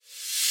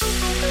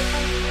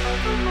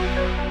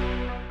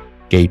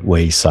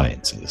Gateway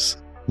Sciences,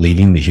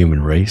 leading the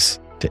human race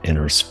to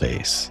inner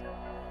space.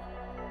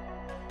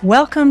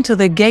 Welcome to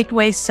the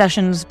Gateway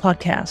Sessions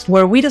podcast,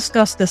 where we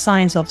discuss the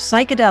science of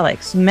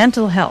psychedelics,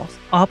 mental health,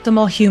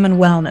 optimal human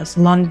wellness,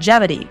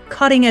 longevity,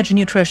 cutting-edge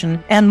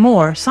nutrition, and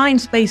more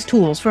science-based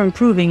tools for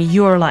improving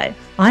your life.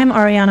 I'm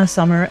Ariana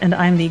Summer, and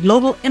I'm the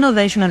Global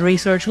Innovation and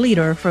Research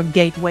Leader for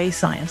Gateway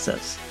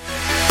Sciences.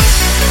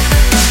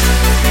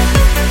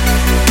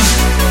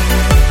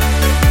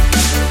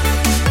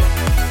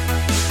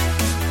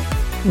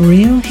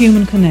 Real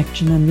human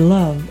connection and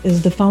love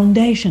is the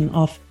foundation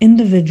of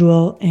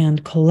individual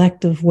and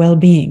collective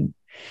well-being.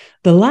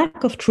 The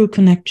lack of true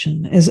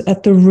connection is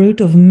at the root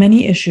of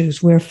many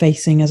issues we're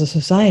facing as a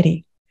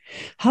society.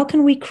 How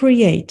can we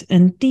create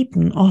and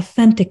deepen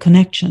authentic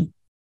connection?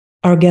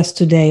 Our guest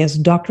today is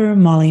Dr.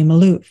 Molly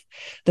Maloof,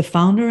 the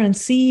founder and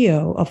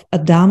CEO of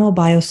Adamo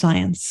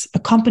Bioscience, a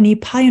company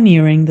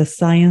pioneering the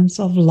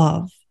science of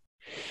love.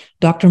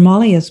 Dr.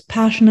 Molly is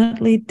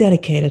passionately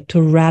dedicated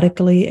to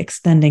radically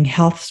extending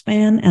health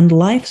span and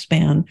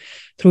lifespan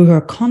through her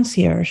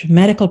concierge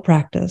medical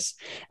practice,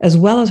 as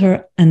well as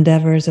her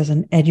endeavors as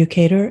an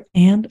educator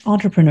and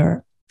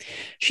entrepreneur.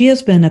 She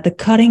has been at the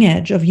cutting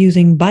edge of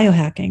using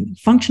biohacking,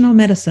 functional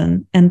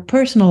medicine, and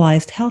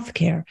personalized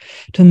healthcare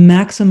to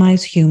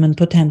maximize human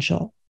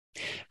potential.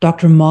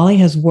 Dr. Molly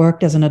has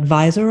worked as an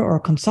advisor or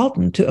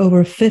consultant to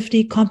over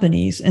 50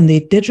 companies in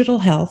the digital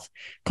health,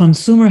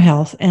 consumer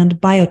health, and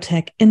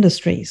biotech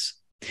industries.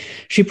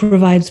 She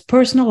provides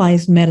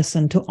personalized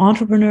medicine to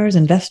entrepreneurs,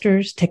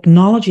 investors,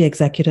 technology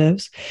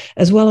executives,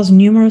 as well as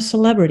numerous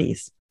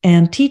celebrities,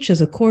 and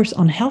teaches a course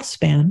on health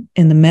span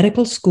in the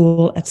medical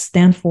school at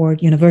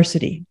Stanford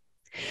University.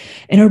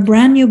 In her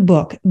brand new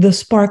book, The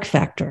Spark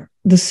Factor: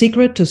 The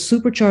Secret to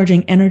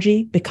Supercharging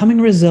Energy,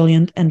 Becoming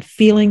Resilient, and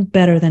Feeling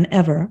Better Than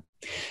Ever,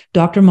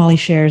 Dr. Molly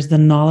shares the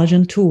knowledge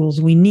and tools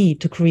we need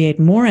to create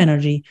more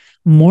energy,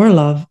 more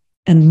love,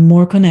 and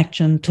more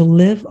connection to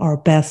live our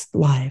best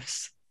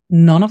lives.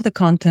 None of the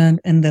content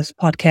in this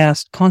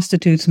podcast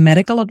constitutes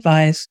medical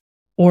advice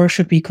or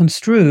should be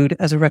construed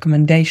as a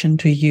recommendation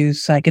to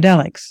use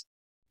psychedelics.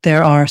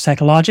 There are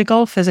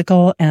psychological,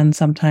 physical, and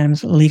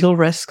sometimes legal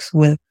risks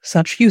with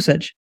such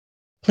usage.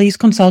 Please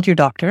consult your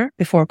doctor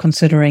before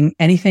considering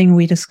anything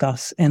we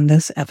discuss in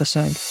this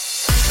episode.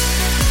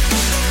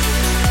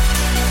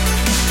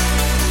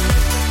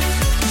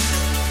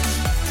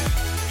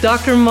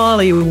 Dr.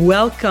 Molly,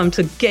 welcome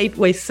to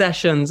Gateway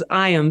Sessions.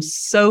 I am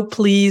so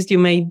pleased you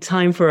made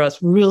time for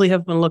us. Really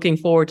have been looking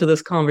forward to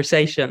this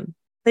conversation.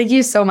 Thank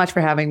you so much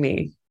for having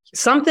me.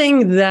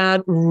 Something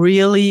that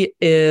really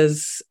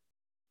is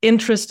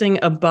interesting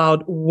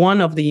about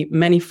one of the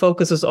many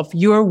focuses of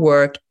your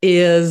work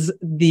is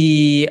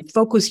the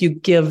focus you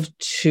give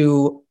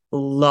to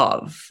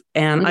love.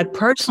 And I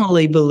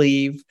personally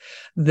believe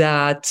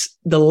that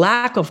the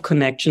lack of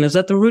connection is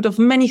at the root of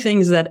many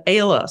things that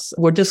ail us.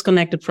 We're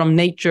disconnected from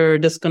nature,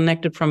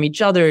 disconnected from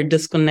each other,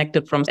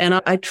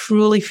 and I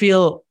truly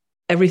feel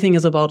everything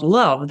is about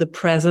love, the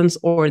presence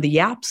or the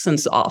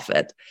absence of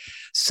it.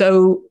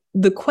 So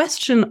the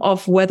question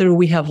of whether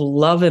we have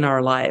love in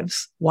our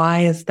lives, why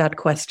is that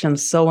question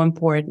so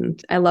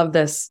important? I love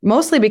this,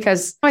 mostly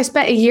because I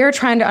spent a year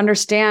trying to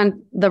understand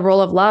the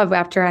role of love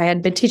after I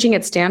had been teaching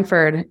at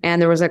Stanford,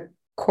 and there was a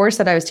course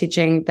that I was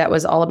teaching that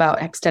was all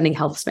about extending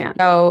health span.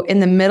 So in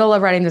the middle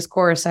of writing this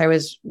course, I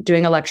was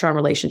doing a lecture on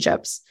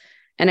relationships,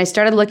 and I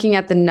started looking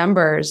at the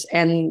numbers,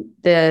 and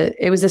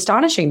it was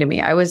astonishing to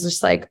me. I was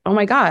just like, oh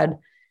my God,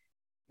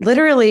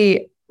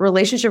 literally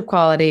relationship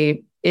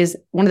quality is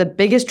one of the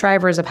biggest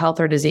drivers of health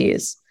or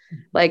disease.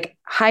 Like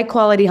high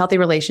quality, healthy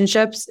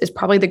relationships is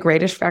probably the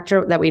greatest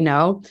factor that we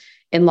know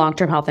in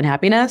long-term health and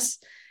happiness.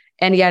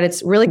 And yet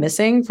it's really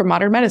missing from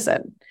modern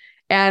medicine.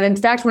 And in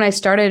fact, when I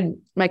started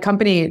my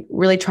company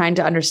really trying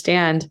to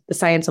understand the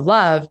science of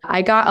love,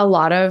 I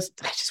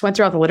just went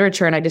throughout the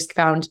literature and I just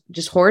found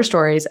just horror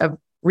stories of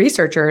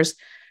researchers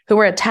who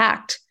were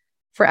attacked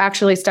for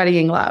actually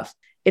studying love.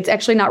 It's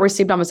actually not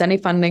received almost any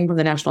funding from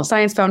the National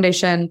Science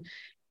Foundation.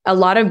 A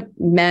lot of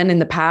men in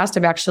the past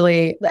have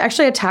actually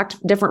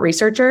attacked different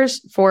researchers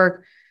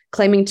for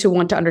claiming to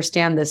want to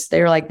understand this.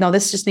 They were like, no,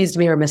 this just needs to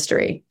be a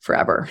mystery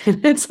forever.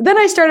 Then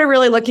I started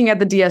really looking at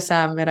the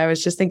DSM, and I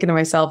was just thinking to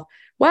myself,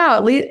 wow,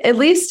 at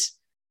least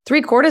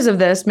 3/4 of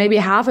this, maybe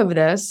half of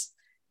this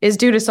is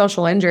due to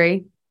social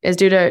injury, is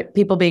due to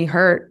people being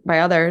hurt by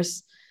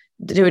others,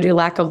 due to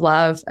lack of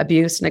love,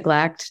 abuse,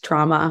 neglect,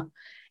 trauma.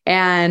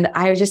 And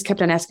I just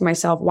kept on asking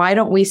myself, why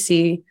don't we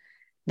see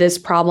this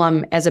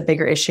problem as a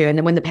bigger issue? And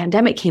then when the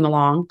pandemic came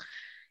along,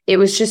 it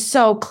was just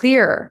so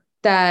clear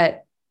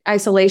that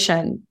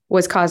isolation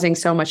was causing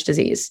so much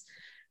disease,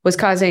 was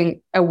causing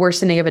a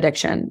worsening of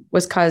addiction,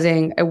 was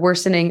causing a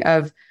worsening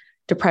of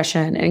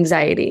depression and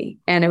anxiety,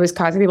 and it was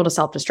causing people to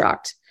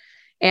self-destruct.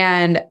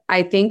 And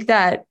I think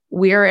that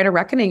we are in a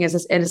reckoning as a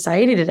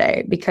society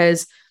today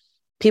because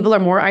people are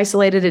more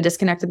isolated and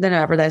disconnected than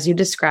ever, as you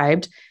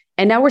described.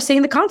 And now we're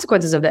seeing the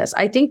consequences of this.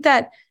 I think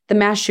that the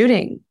mass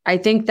shooting, I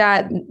think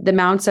that the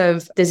amounts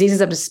of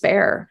diseases of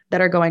despair that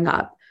are going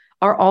up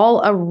are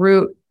all a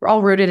root we're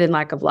all rooted in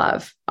lack of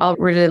love, all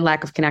rooted in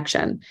lack of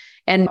connection.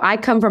 And I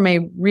come from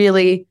a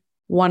really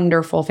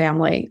wonderful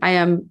family. I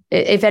am,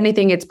 if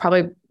anything, it's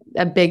probably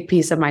a big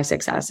piece of my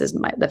success is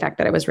the fact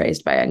that I was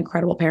raised by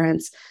incredible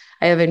parents.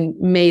 I have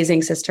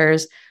amazing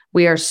sisters.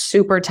 We are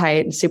super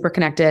tight and super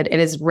connected. It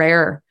is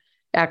rare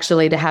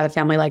actually to have a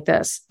family like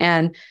this.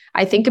 And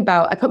I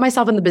put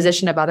myself in the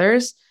position of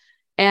others,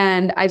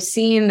 and I've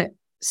seen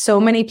so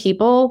many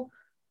people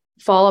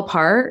fall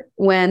apart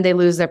when they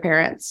lose their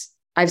parents.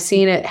 I've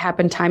seen it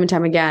happen time and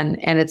time again.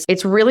 And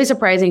it's really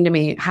surprising to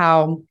me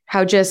how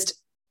just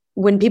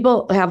when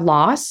people have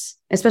loss,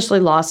 especially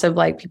loss of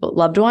like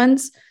loved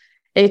ones,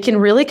 it can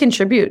really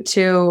contribute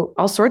to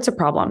all sorts of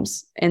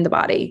problems in the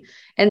body.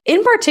 And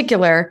in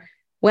particular,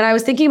 when I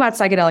was thinking about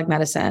psychedelic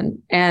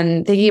medicine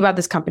and thinking about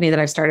this company that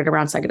I've started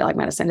around psychedelic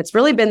medicine, it's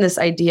really been this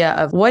idea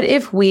of what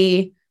if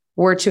we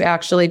were to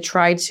actually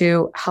try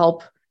to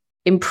help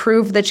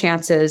improve the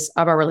chances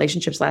of our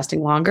relationships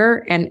lasting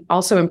longer and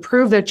also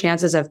improve the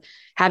chances of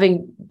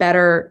having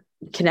better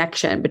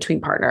connection between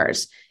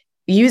partners,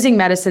 using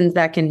medicines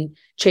that can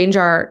change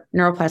our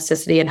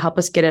neuroplasticity and help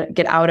us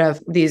get out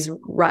of these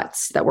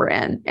ruts that we're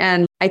in.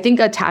 And I think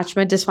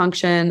attachment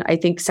dysfunction, I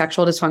think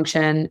sexual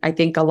dysfunction, I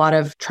think a lot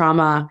of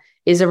trauma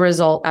is a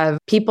result of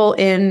people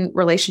in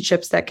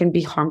relationships that can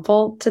be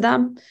harmful to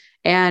them,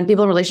 and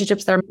people in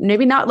relationships that are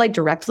maybe not like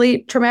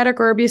directly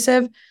traumatic or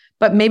abusive,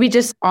 but maybe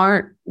just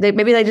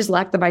maybe they just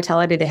lack the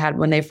vitality they had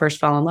when they first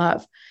fell in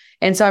love.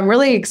 And so I'm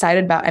really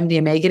excited about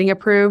MDMA getting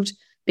approved,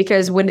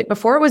 because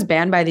before it was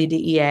banned by the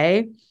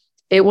DEA,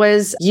 it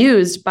was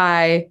used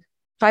by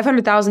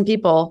 500,000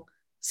 people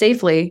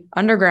safely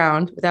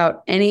underground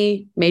without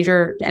any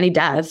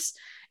deaths.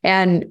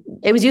 And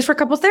it was used for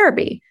couples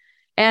therapy.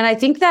 And I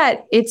think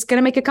that it's going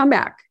to make a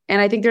comeback.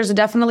 And I think there's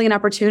definitely an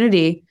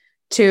opportunity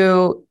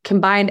to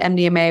combine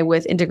MDMA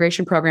with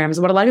integration programs.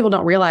 What a lot of people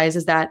don't realize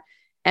is that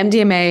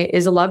MDMA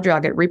is a love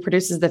drug. It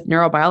reproduces the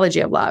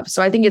neurobiology of love.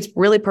 So I think it's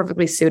really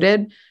perfectly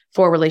suited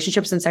for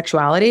relationships and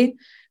sexuality,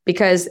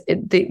 because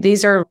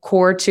these are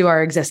core to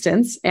our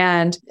existence.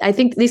 And I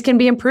think these can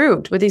be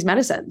improved with these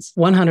medicines.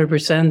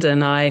 100%.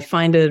 And I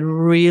find it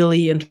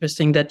really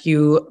interesting that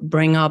you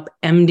bring up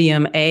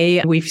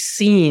MDMA. We've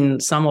seen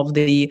some of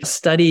the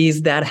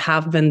studies that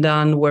have been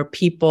done where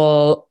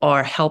people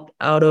are helped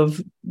out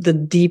of the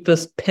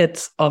deepest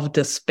pits of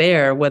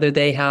despair, whether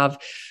they have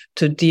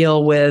to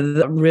deal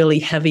with really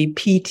heavy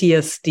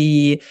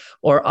PTSD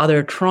or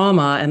other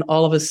trauma. And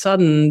all of a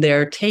sudden,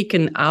 they're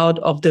taken out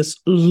of this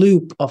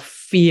loop of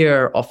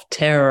fear, of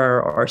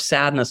terror, or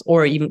sadness,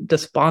 or even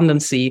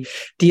despondency,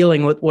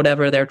 dealing with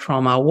whatever their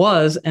trauma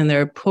was. And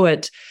they're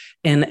put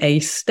in a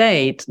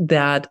state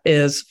that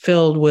is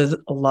filled with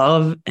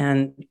love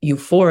and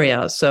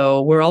euphoria.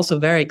 So we're also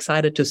very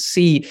excited to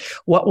see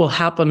what will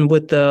happen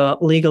with the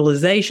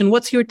legalization.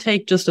 What's your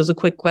take, just as a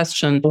quick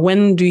question?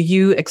 When do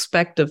you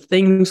expect, if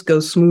things go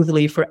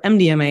smoothly, for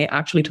MDMA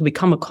actually to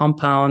become a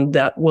compound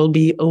that will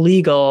be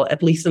illegal,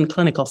 at least in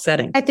clinical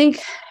settings? I think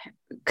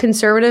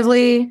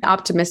conservatively,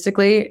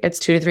 optimistically, it's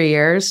 2 to 3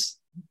 years.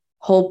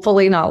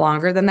 Hopefully not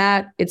longer than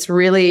that. It's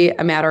really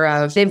a matter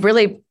of they've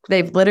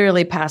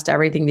literally passed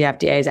everything the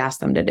FDA has asked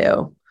them to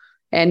do.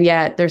 And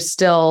yet they're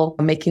still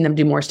making them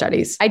do more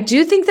studies. I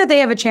do think that they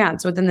have a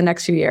chance within the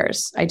next few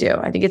years. I do.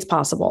 I think it's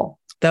possible.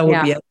 That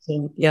would be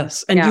excellent.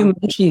 Yes. And you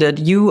mentioned that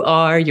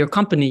your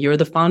company, you're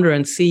the founder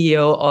and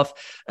CEO of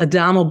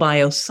Adamo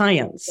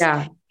Bioscience.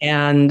 Yeah.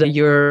 And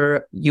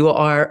you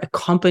are a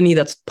company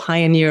that's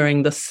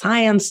pioneering the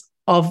science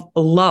of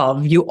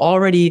love. You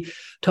already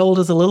told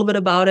us a little bit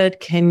about it.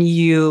 Can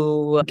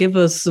you give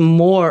us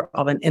more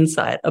of an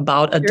insight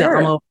about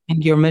Adamo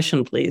and your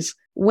mission, please?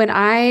 When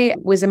I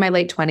was in my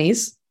late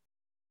 20s,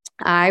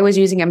 I was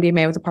using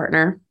MDMA with a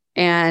partner,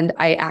 and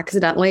I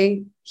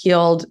accidentally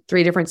healed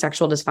 3 different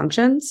sexual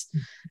dysfunctions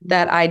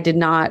that I did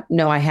not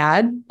know I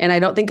had. And I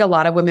don't think a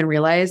lot of women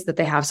realize that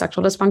they have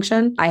sexual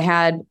dysfunction. I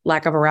had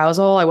lack of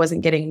arousal. I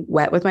wasn't getting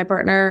wet with my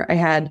partner. I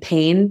had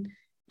pain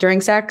during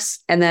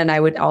sex. And then I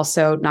would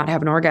also not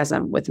have an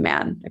orgasm with a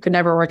man. I could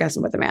never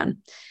orgasm with a man.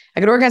 I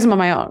could orgasm on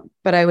my own,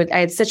 but I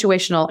had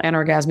situational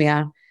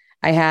anorgasmia.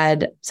 I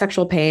had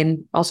sexual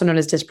pain, also known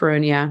as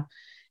dyspareunia.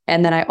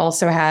 And then I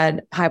also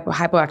had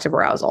hypoactive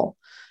arousal.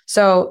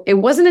 So it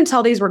wasn't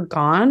until these were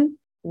gone,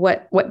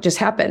 what just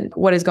happened?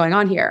 What is going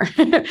on here?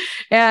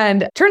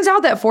 And it turns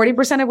out that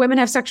 40% of women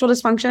have sexual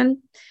dysfunction,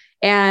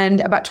 and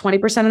about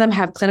 20% of them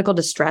have clinical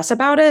distress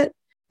about it.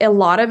 A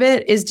lot of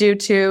it is due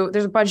to,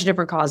 there's a bunch of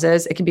different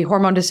causes. It can be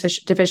hormone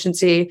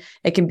deficiency.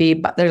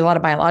 There's a lot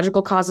of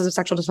biological causes of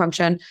sexual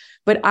dysfunction,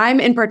 but I'm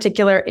in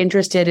particular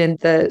interested in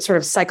the sort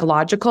of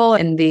psychological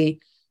and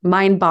the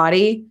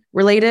mind-body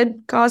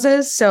related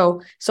causes.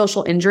 So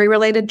social injury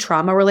related,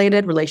 trauma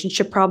related,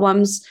 relationship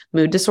problems,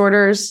 mood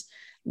disorders.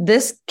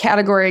 This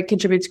category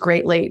contributes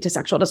greatly to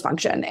sexual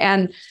dysfunction.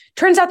 And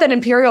turns out that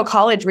Imperial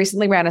College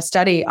recently ran a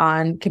study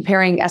on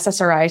comparing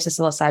SSRIs to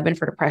psilocybin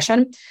for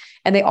depression.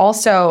 And they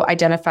also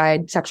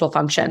identified sexual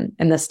function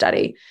in this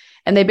study.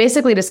 And they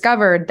basically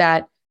discovered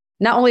that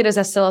not only does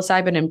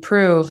psilocybin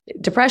improve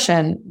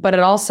depression, but it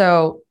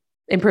also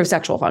improve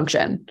sexual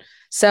function.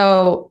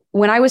 So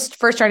when I was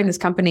first starting this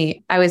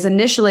company, I was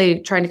initially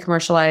trying to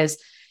commercialize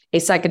a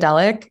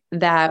psychedelic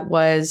that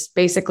was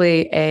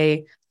basically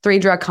a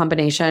 3-drug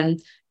combination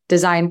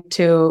designed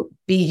to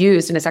be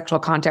used in a sexual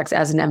context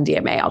as an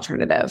MDMA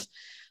alternative.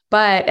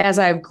 But as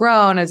I've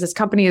grown, as this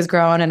company has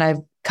grown, and I've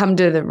come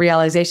to the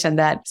realization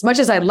that as much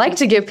as I'd like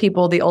to give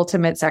people the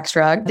ultimate sex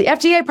drug, the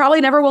FDA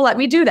probably never will let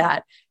me do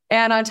that.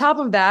 And on top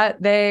of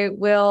that, they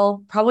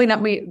will probably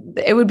not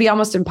it would be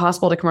almost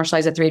impossible to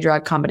commercialize a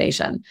 3-drug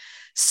combination.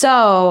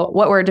 So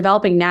what we're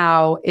developing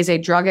now is a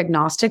drug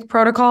agnostic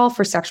protocol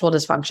for sexual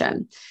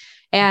dysfunction.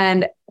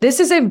 And this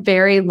is a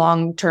very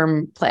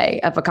long-term play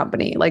of a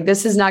company. Like,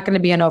 this is not going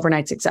to be an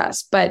overnight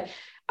success, but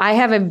I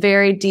have a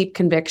very deep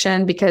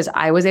conviction, because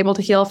I was able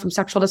to heal from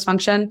sexual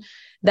dysfunction,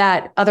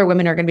 that other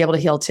women are going to be able to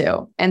heal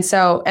too. And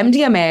so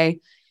MDMA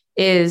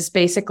is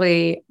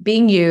basically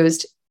being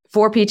used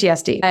for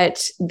PTSD.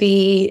 But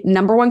the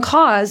number one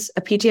cause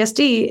of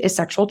PTSD is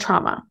sexual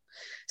trauma.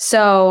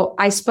 So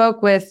I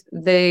spoke with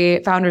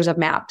the founders of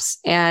MAPS,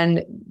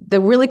 and the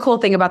really cool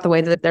thing about the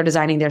way that they're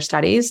designing their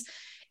studies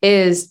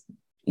is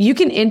you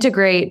can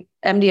integrate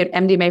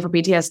MDMA for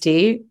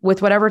PTSD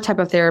with whatever type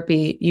of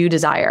therapy you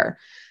desire.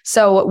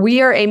 So what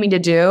we are aiming to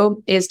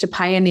do is to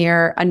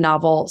pioneer a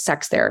novel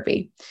sex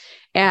therapy.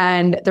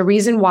 And the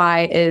reason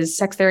why is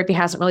sex therapy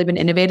hasn't really been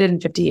innovated in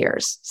 50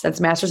 years, since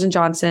Masters and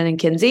Johnson and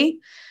Kinsey.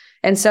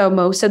 And so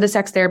most of the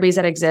sex therapies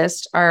that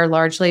exist are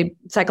largely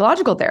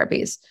psychological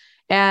therapies,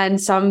 and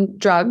some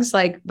drugs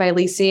like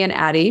Vyleesi and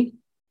Addy.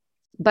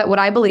 But what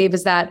I believe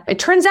is that it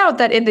turns out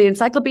that in the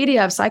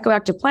Encyclopedia of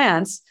Psychoactive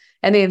Plants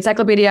and the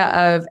Encyclopedia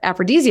of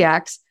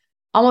Aphrodisiacs,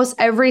 almost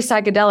every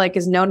psychedelic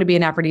is known to be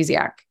an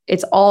aphrodisiac.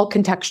 It's all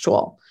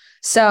contextual.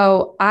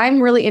 So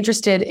I'm really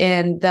interested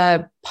in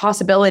the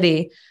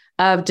possibility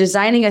of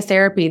designing a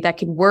therapy that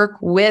could work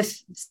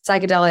with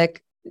psychedelic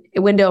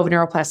window of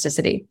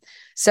neuroplasticity.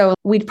 So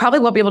we probably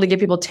won't be able to give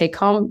people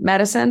take-home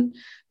medicine,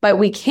 but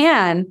we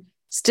can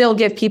still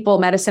give people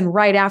medicine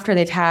right after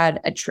they've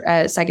had a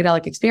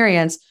psychedelic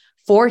experience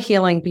for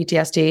healing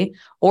PTSD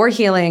or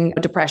healing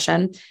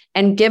depression,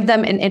 and give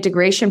them an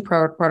integration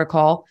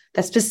protocol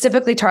that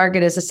specifically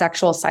targets the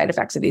sexual side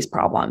effects of these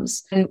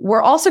problems. And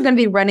we're also going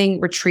to be running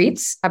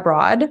retreats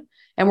abroad,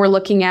 and we're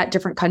looking at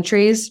different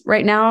countries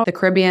right now, the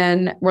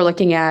Caribbean, we're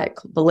looking at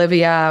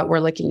Bolivia, we're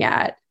looking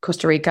at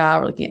Costa Rica,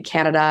 we're looking at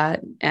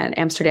Canada and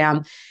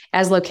Amsterdam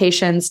as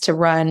locations to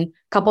run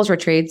couples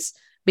retreats,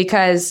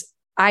 because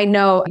I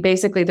know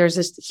basically there's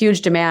this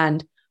huge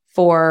demand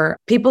for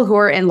people who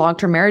are in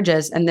long-term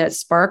marriages, and that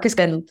spark has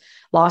been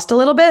lost a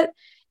little bit,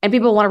 and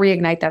people want to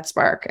reignite that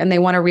spark, and they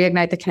want to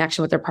reignite the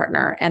connection with their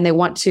partner, and they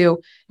want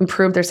to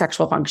improve their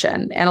sexual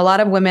function. And a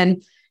lot of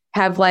women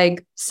have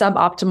like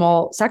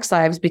suboptimal sex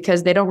lives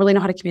because they don't really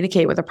know how to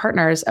communicate with their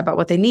partners about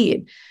what they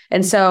need.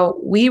 And so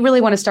we really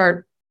want to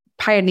start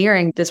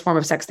pioneering this form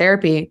of sex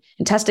therapy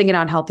and testing it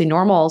on healthy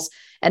normals.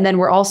 And then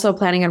we're also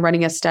planning on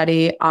running a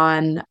study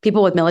on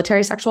people with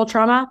military sexual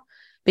trauma,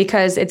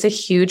 because it's a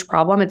huge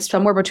problem. It's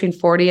somewhere between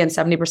 40 and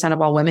 70%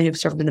 of all women who've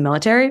served in the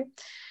military.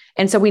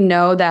 And so we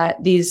know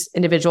that these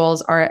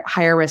individuals are at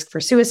higher risk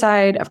for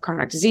suicide, of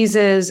chronic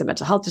diseases, and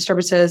mental health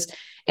disturbances.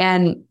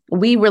 And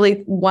we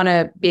really want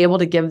to be able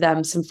to give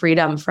them some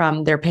freedom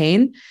from their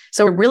pain.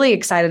 So we're really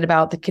excited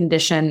about the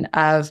condition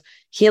of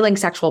healing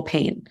sexual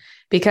pain,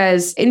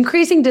 because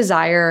increasing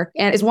desire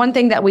and is one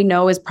thing that we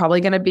know is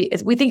probably going to be,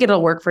 we think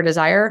it'll work for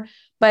desire.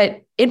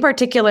 But in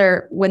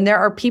particular, when there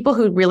are people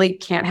who really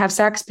can't have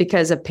sex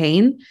because of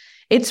pain,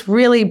 it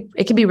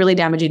can be really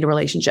damaging to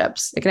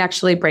relationships. It can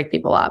actually break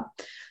people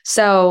up.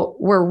 So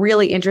we're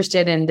really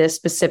interested in this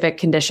specific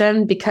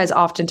condition, because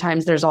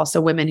oftentimes there's also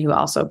women who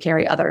also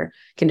carry other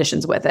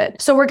conditions with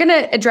it. So we're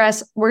going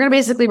to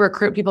basically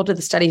recruit people to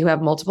the study who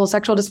have multiple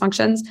sexual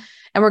dysfunctions.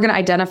 And we're going to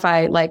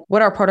identify like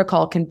what our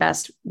protocol can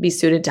best be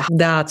suited to.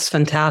 That's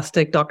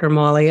fantastic, Dr.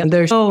 Molly. And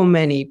there's so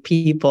many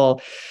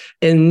people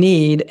in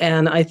need.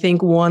 And I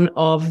think one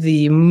of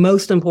the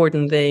most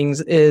important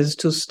things is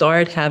to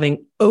start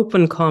having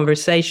open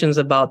conversations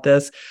about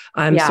this.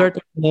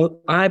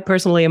 I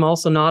personally am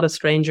also not a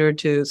stranger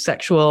to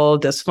sexual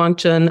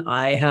dysfunction.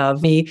 I have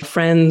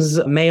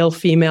friends, male,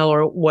 female,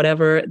 or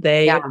whatever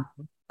they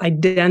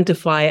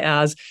identify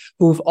as,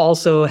 who've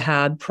also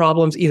had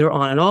problems either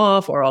on and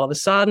off or all of a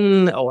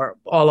sudden or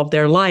all of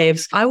their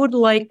lives. I would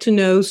like to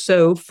know,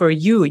 so for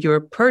you, your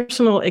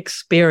personal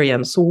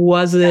experience,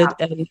 was it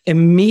an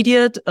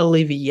immediate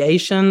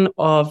alleviation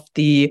of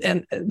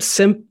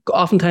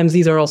oftentimes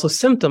these are also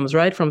symptoms,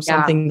 right? From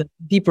something that's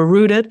deeper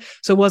rooted.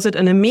 So was it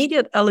an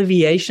immediate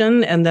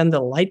alleviation and then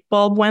the light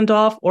bulb went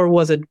off, or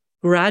was it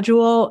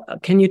gradual?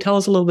 Can you tell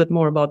us a little bit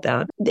more about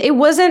that? It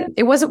wasn't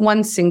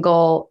one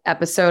single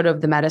episode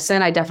of the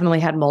medicine. I definitely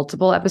had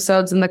multiple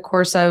episodes in the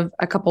course of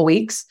a couple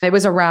weeks. It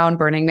was around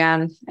Burning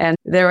Man, and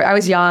I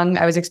was young,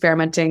 I was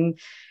experimenting.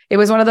 It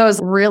was one of those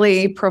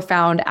really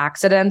profound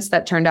accidents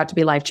that turned out to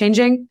be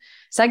life-changing.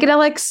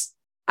 Psychedelics,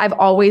 I've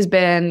always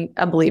been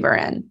a believer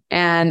in.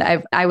 And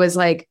I was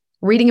like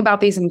reading about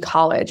these in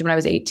college when I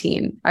was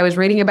 18. I was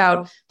reading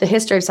about the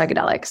history of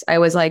psychedelics.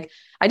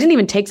 I didn't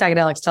even take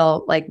psychedelics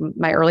till like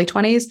my early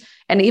 20s.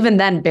 And even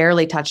then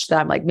barely touched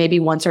them, like maybe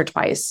once or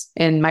twice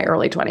in my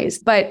early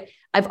 20s. But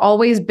I've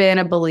always been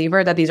a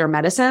believer that these are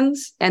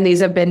medicines, and these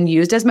have been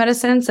used as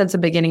medicines since the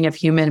beginning of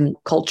human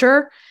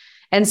culture.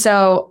 And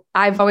so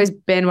I've always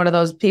been one of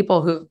those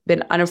people who've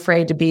been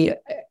unafraid to be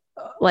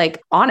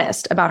like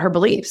honest about her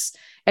beliefs.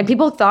 And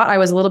people thought I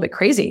was a little bit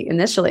crazy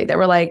initially. They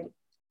were like,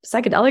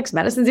 psychedelics,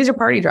 medicines, these are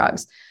party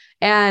drugs.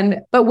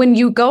 But when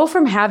you go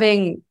from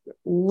having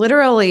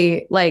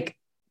literally like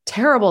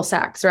terrible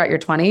sex throughout your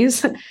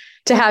 20s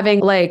to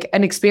having like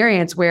an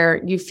experience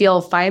where you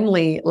feel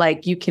finally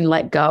like you can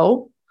let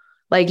go,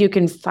 like you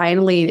can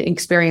finally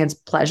experience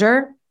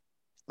pleasure,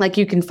 like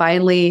you can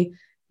finally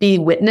be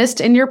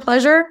witnessed in your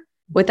pleasure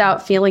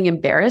without feeling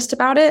embarrassed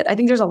about it. I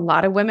think there's a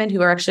lot of women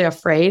who are actually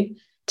afraid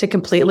to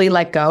completely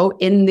let go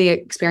in the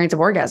experience of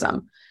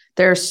orgasm.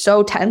 They're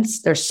so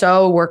tense. They're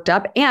so worked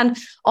up. And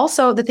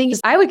also the thing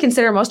is, I would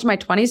consider most of my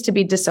 20s to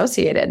be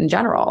dissociated in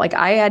general. Like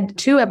I had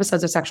 2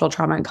 episodes of sexual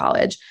trauma in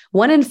college.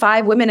 1 in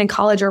 5 women in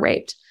college are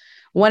raped.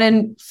 1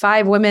 in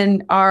 5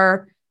 women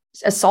are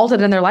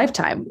assaulted in their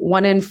lifetime.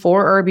 1 in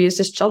 4 are abused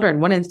as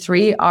children. 1 in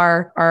 3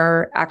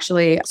 are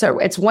actually, so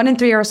it's 1 in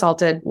 3 are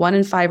assaulted, 1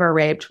 in 5 are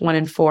raped, 1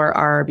 in 4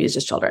 are abused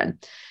as children.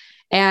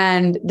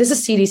 And this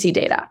is CDC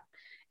data.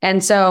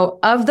 And so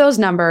of those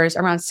numbers,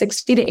 around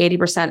 60 to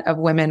 80% of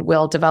women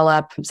will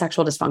develop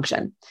sexual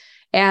dysfunction.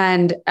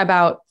 And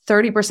about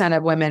 30%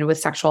 of women with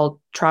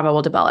sexual trauma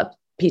will develop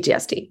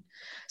PTSD.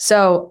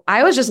 So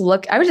I was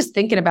just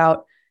thinking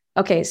about,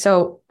 okay,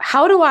 so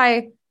how do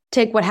I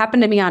take what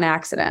happened to me on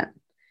accident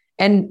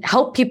and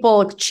help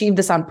people achieve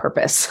this on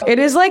purpose? It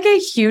is like a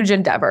huge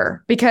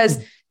endeavor because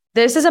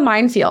this is a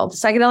minefield.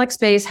 Psychedelic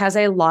space has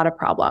a lot of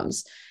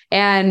problems.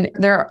 And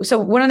so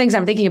one of the things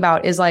I'm thinking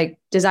about is like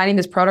designing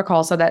this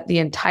protocol so that the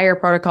entire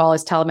protocol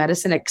is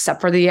telemedicine, except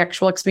for the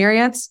actual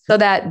experience, so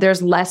that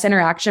there's less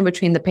interaction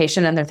between the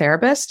patient and their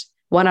therapist,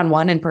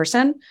 one-on-one in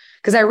person.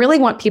 Because I really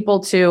want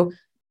people to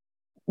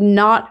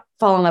not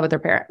fall in love with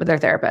their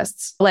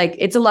therapists. Like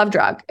it's a love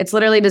drug. It's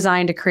literally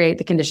designed to create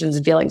the conditions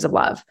and feelings of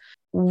love.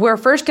 We're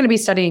first going to be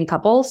studying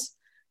couples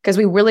because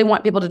we really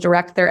want people to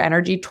direct their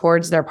energy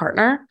towards their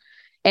partner.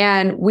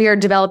 And we are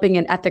developing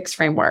an ethics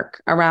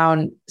framework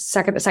around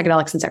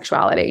psychedelics and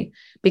sexuality,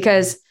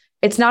 because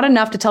it's not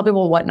enough to tell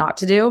people what not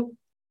to do.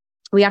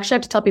 We actually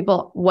have to tell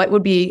people what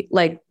would be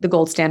like the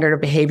gold standard of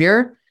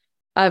behavior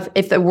of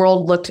if the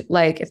world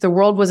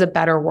was a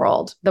better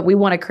world that we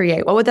want to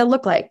create, what would that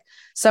look like?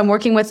 So I'm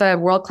working with a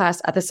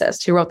world-class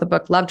ethicist who wrote the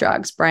book Love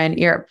Drugs,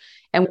 Brian Earp,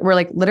 and we're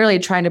like literally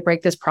trying to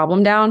break this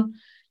problem down.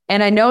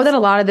 And I know that a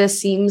lot of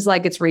this seems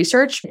like it's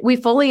research. We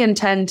fully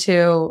intend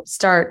to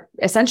start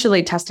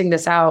essentially testing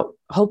this out,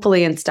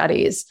 hopefully in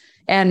studies.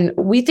 And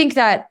we think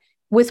that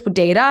with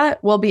data,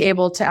 we'll be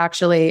able to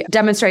actually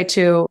demonstrate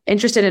to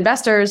interested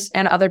investors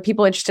and other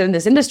people interested in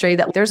this industry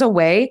that there's a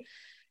way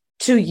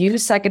to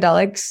use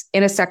psychedelics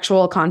in a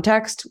sexual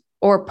context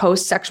or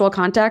post-sexual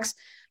context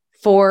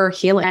for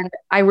healing. And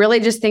I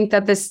really just think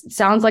that this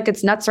sounds like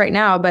it's nuts right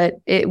now, but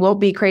it won't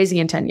be crazy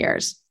in 10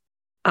 years.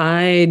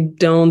 I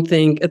don't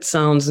think it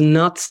sounds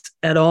nuts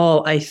at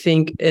all. I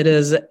think it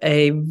is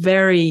a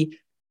very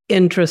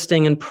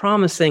interesting and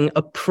promising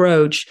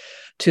approach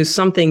to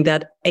something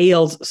that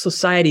ails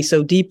society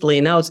so deeply.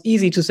 Now it's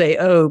easy to say,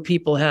 oh,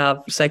 people have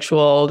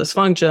sexual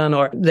dysfunction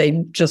or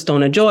they just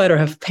don't enjoy it or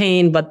have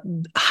pain, but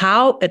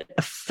how it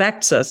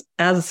affects us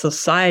as a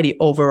society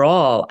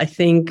overall, I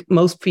think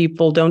most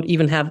people don't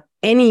even have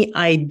any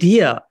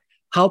idea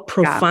how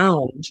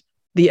profound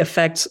the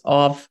effects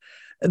of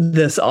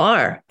this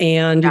are.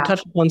 And you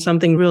touched upon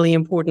something really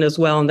important as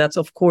well. And that's,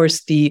 of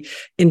course, the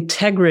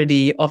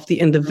integrity of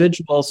the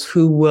individuals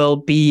who will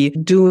be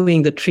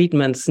doing the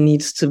treatments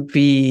needs to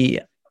be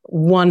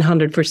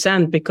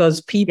 100%,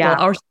 because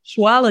our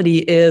sexuality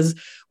is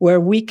where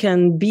we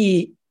can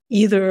be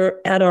either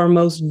at our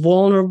most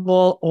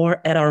vulnerable or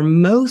at our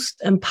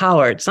most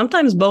empowered,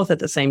 sometimes both at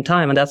the same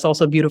time. And that's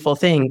also a beautiful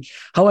thing.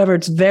 However,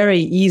 it's very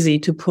easy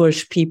to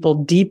push people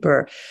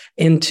deeper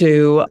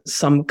into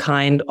some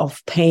kind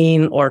of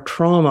pain or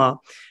trauma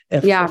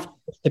if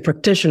the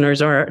practitioners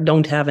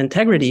don't have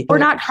integrity. We're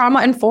not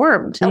trauma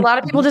informed. A lot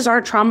of people just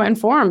aren't trauma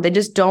informed. They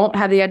just don't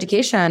have the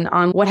education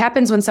on what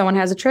happens when someone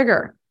has a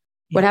trigger.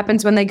 What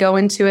happens when they go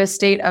into a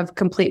state of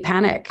complete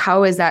panic?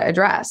 How is that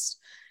addressed?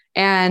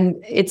 And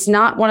it's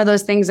not one of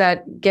those things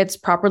that gets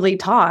properly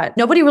taught.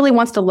 Nobody really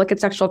wants to look at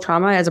sexual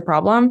trauma as a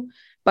problem,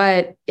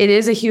 but it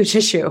is a huge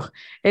issue.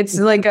 It's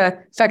like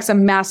affects a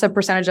massive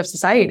percentage of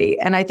society.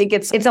 And I think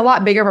it's a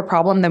lot bigger of a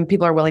problem than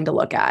people are willing to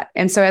look at.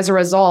 And so as a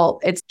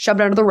result, it's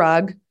shoved under the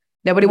rug.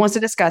 Nobody wants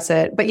to discuss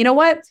it. But you know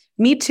what?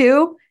 Me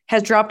Too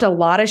has dropped a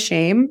lot of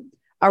shame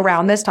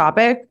around this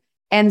topic.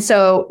 And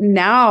so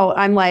now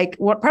I'm like,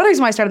 part of the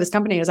reason why I started this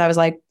company is I was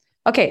like,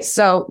 okay,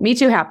 so Me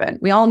Too happened.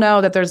 We all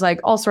know that there's like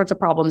all sorts of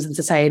problems in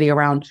society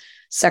around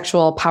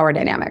sexual power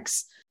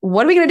dynamics.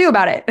 what are we going to do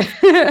about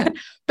it?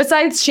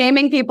 Besides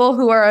shaming people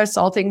who are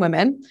assaulting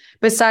women,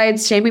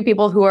 besides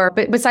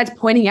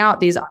pointing out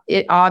these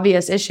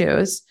obvious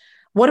issues,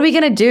 what are we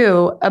going to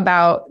do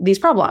about these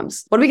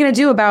problems? What are we going to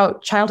do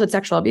about childhood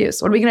sexual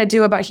abuse? What are we going to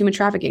do about human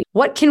trafficking?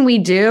 What can we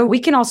do? We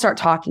can all start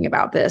talking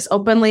about this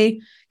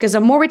openly, because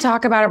the more we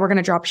talk about it, we're going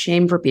to drop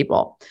shame for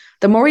people.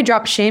 The more we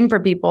drop shame for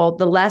people,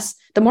 the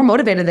more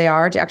motivated they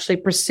are to actually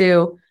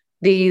pursue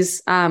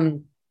these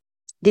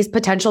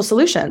potential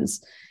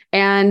solutions.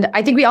 And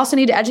I think we also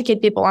need to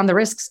educate people on the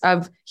risks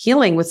of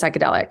healing with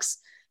psychedelics.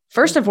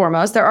 First and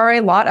foremost, there are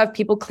a lot of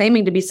people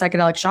claiming to be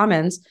psychedelic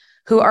shamans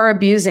who are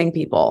abusing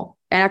people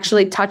and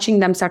actually touching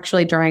them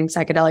sexually during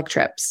psychedelic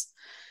trips.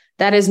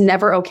 That is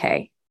never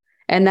okay.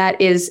 And that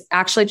is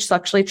actually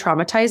sexually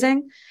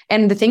traumatizing.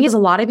 And the thing is, a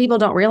lot of people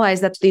don't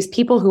realize that these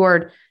people who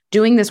are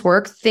doing this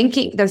work think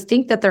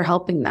that they're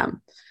helping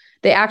them.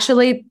 They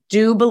actually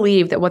do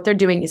believe that what they're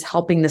doing is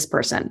helping this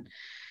person.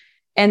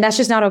 And that's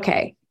just not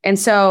okay. And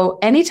so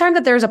anytime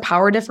that there's a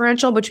power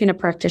differential between a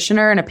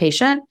practitioner and a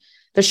patient,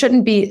 there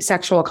shouldn't be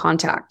sexual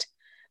contact.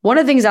 One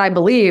of the things that I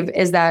believe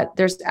is that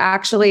there's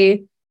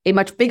actually a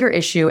much bigger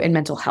issue in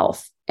mental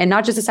health, and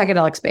not just the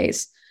psychedelic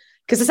space,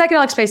 because the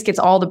psychedelic space gets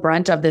all the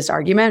brunt of this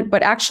argument,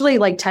 but actually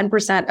like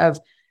 10% of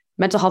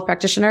mental health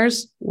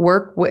practitioners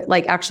work with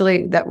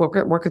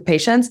with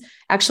patients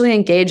actually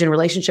engage in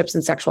relationships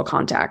and sexual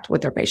contact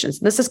with their patients.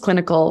 This is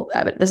clinical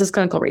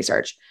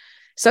research.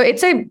 So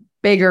it's a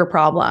bigger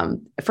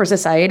problem for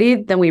society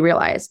than we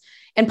realize.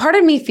 And part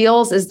of me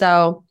feels as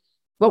though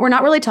what we're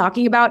not really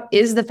talking about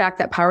is the fact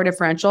that power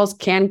differentials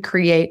can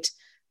create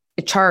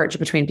a charge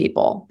between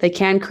people. They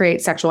can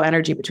create sexual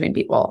energy between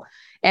people.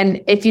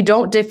 And if you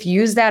don't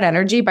diffuse that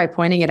energy by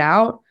pointing it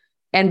out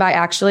and by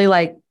actually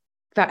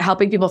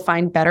helping people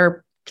find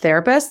better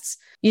therapists,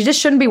 you just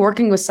shouldn't be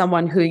working with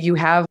someone who you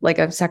have like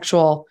a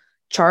sexual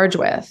charge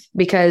with,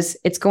 because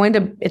it's going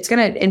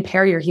to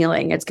impair your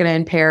healing. It's going to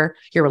impair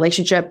your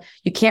relationship.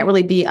 You can't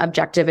really be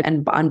objective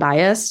and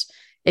unbiased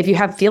if you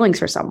have feelings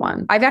for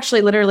someone. I've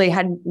actually literally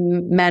had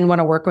men want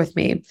to work with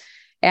me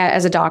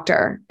as a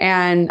doctor,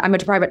 and I'm a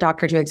private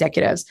doctor to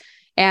executives.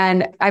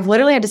 And I've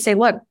literally had to say,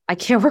 look, I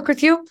can't work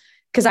with you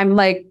because I'm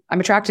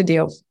attracted to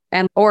you.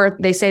 Or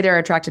they say they're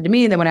attracted to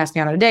me and they want to ask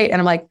me out on a date. And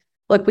I'm like,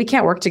 look, we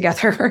can't work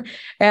together.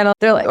 And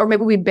they're like, or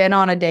maybe we've been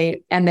on a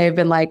date and they've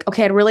been like,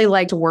 okay, I'd really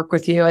like to work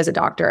with you as a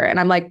doctor. And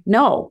I'm like,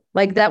 no,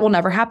 like that will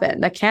never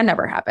happen. That can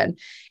never happen.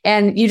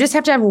 And you just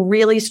have to have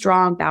really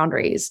strong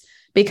boundaries,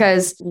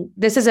 because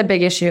this is a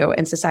big issue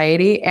in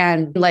society.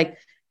 And like,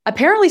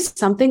 apparently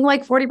something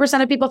like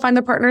 40% of people find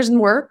their partners in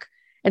work.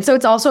 And so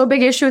it's also a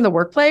big issue in the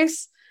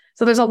workplace.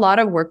 So there's a lot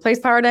of workplace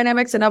power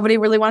dynamics that nobody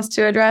really wants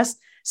to address.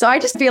 So I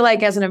just feel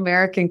like as an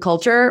American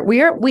culture, we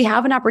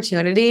have an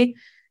opportunity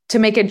to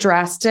make a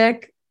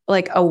drastic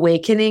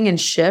awakening and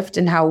shift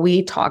in how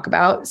we talk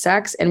about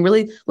sex. And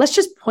really, let's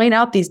just point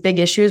out these big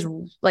issues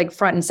like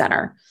front and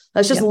center.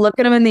 Let's just look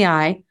at them in the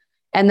eye.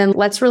 And then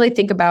let's really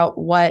think about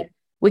what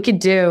we could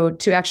do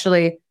to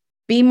actually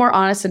be more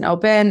honest and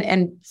open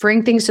and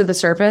bring things to the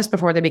surface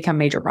before they become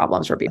major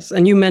problems for people.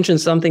 And you mentioned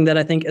something that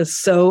I think is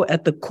so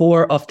at the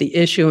core of the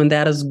issue, and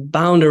that is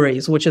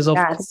boundaries, which is of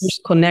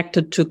course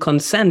connected to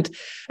consent.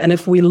 And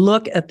if we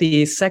look at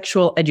the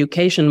sexual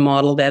education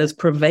model that is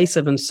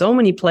pervasive in so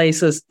many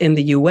places in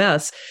the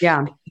US,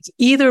 it's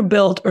either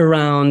built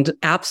around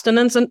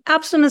abstinence, and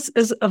abstinence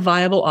is a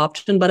viable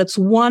option, but it's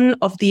one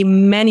of the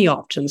many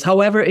options.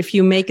 However, if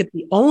you make it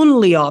the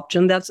only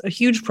option, that's a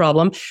huge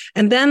problem.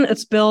 And then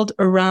it's built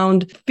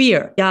around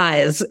fear,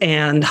 STIs,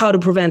 and how to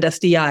prevent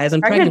STIs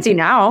and pregnancy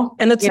now.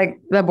 And it's like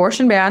the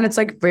abortion ban. It's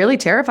like really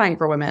terrifying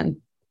for women.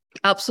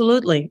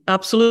 Absolutely.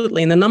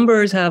 Absolutely. And the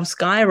numbers have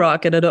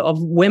skyrocketed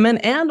of women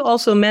and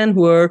also men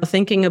who are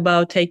thinking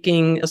about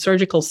taking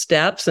surgical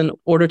steps in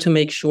order to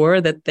make sure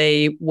that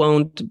they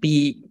won't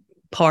be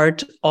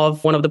part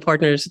of one of the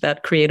partners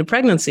that create a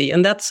pregnancy.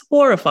 And that's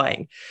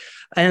horrifying.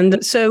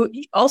 And so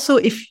also,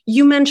 if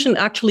you mentioned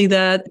actually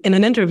that in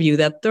an interview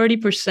that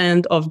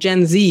 30% of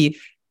Gen Z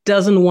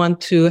doesn't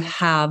want to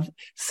have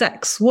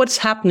sex. What's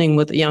happening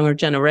with the younger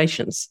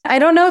generations? I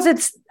don't know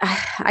if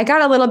I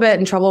got a little bit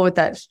in trouble with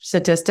that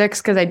statistics,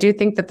 because I do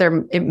think that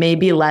it may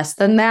be less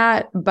than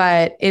that,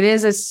 but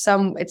it's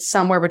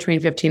somewhere between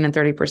 15 and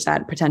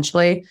 30%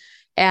 potentially.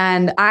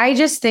 And I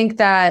just think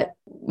that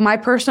my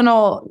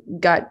personal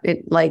gut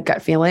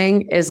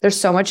feeling is there's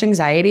so much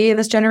anxiety in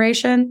this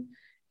generation.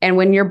 And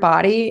when your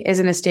body is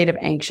in a state of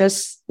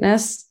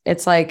anxiousness,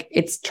 it's like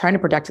it's trying to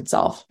protect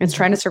itself. It's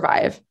trying to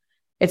survive.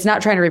 It's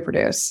not trying to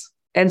reproduce.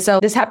 And so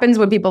this happens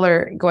when people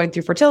are going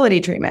through fertility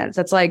treatments.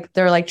 It's like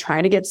they're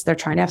trying to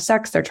have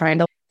sex. They're trying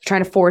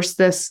to force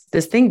this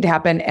thing to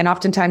happen. And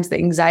oftentimes the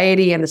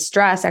anxiety and the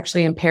stress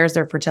actually impairs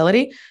their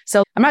fertility.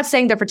 So I'm not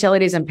saying that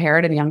fertility is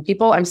impaired in young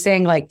people. I'm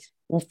saying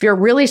if you're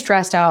really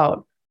stressed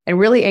out and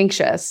really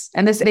anxious,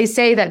 and they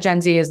say that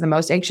Gen Z is the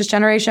most anxious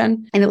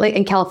generation. And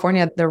in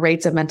California, the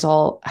rates of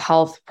mental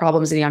health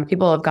problems in young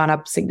people have gone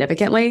up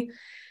significantly.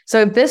 So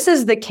if this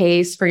is the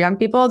case for young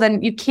people,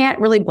 then you can't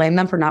really blame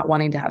them for not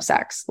wanting to have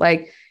sex.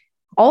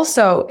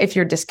 Also, if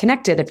you're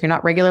disconnected, if you're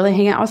not regularly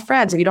hanging out with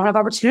friends, if you don't have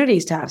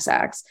opportunities to have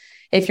sex,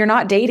 if you're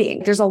not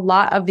dating, there's a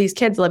lot of these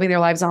kids living their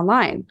lives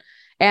online.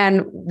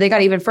 And they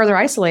got even further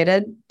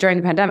isolated during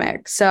the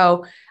pandemic.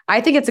 So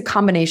I think it's a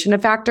combination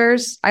of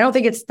factors. I don't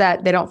think it's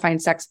that they don't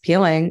find sex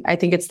appealing. I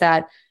think it's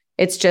that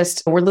it's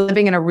just we're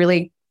living in a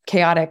really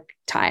chaotic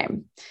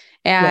time.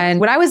 And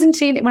when I was a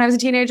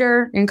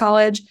teenager in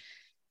college,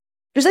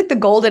 it was like the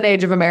golden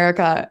age of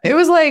America. It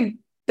was like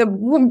the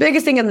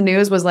biggest thing in the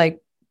news was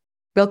like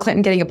Bill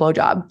Clinton getting a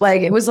blowjob.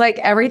 Like it was like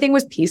everything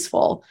was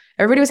peaceful.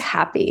 Everybody was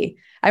happy.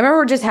 I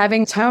remember just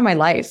having time of my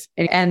life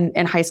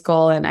in high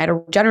school, and I had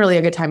generally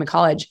a good time in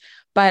college.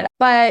 But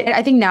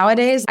I think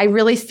nowadays I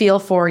really feel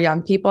for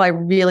young people. I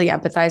really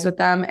empathize with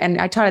them. And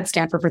I taught at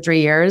Stanford for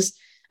 3 years.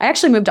 I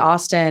actually moved to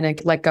Austin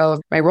and let go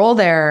of my role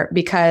there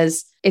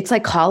because it's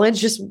like college,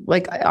 just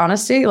like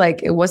honestly,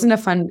 like it wasn't a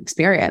fun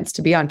experience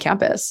to be on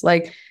campus.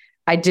 Like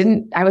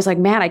I was like,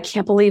 man, I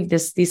can't believe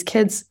these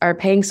kids are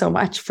paying so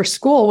much for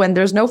school when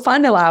there's no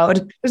fun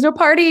allowed. There's no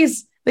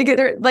parties.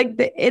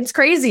 It's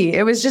crazy.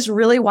 It was just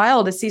really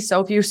wild to see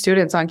so few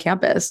students on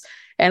campus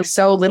and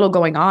so little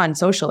going on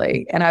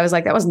socially. And I was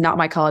like, that was not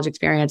my college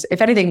experience.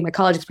 If anything, my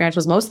college experience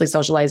was mostly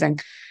socializing.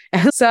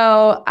 And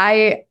so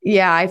I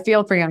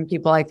feel for young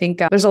people. I think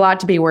there's a lot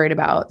to be worried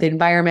about. The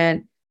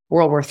environment,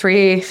 World War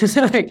III,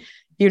 like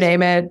you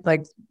name it,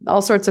 like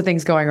all sorts of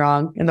things going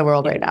wrong in the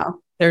world right now.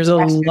 There's a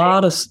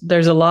lot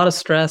of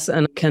stress,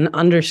 and can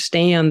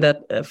understand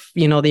that if,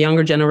 the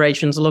younger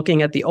generations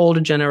looking at the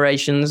older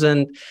generations,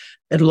 and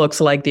it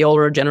looks like the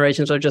older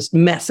generations are just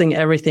messing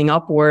everything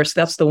up worse.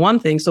 That's the one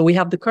thing. So we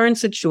have the current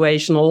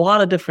situation, a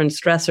lot of different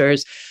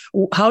stressors.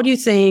 How do you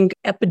think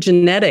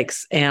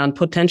epigenetics and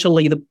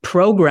potentially the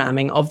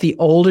programming of the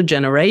older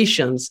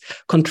generations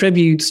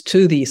contributes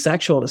to the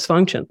sexual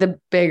dysfunction? The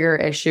bigger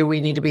issue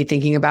we need to be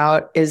thinking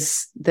about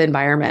is the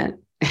environment.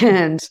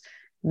 And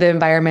the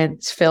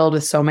environment's filled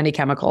with so many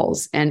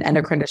chemicals and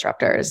endocrine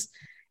disruptors.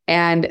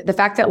 And the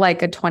fact that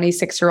like a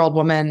 26-year-old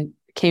woman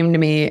came to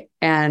me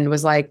and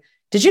was like,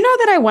 did you know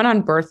that I went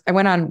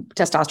on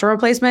testosterone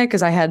replacement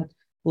because I had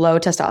low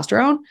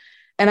testosterone?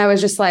 And I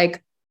was just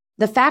like,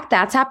 the fact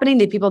that's happening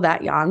to people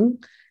that young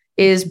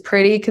is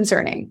pretty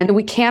concerning. And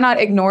we cannot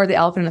ignore the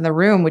elephant in the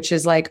room, which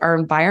is like our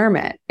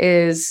environment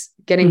is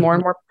getting more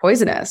and more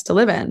poisonous to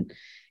live in.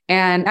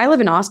 And I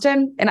live in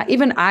Austin, and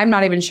I'm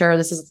not even sure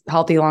this is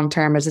healthy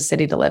long-term as a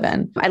city to live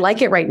in. I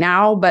like it right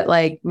now, but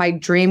like my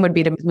dream would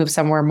be to move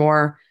somewhere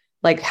more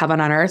like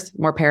heaven on earth,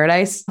 more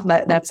paradise.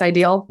 That's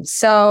ideal.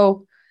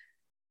 So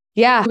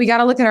yeah, we got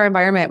to look at our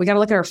environment. We got to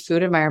look at our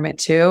food environment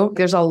too.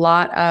 There's a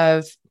lot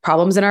of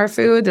problems in our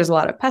food. There's a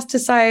lot of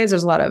pesticides.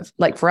 There's a lot of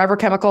like forever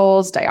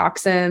chemicals,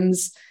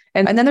 dioxins.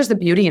 And then there's the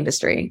beauty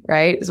industry,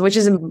 right? Which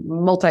is a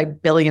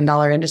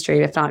multi-billion-dollar industry.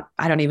 If not,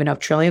 I don't even know if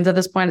trillions at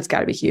this point. It's got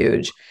to be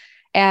huge.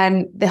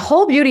 And the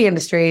whole beauty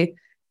industry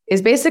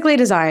is basically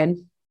designed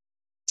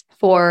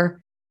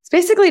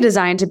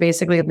to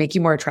basically make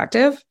you more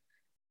attractive.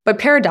 But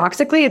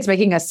paradoxically, it's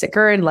making us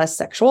sicker and less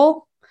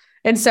sexual.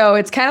 And so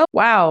it's kind of,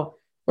 wow,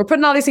 we're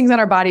putting all these things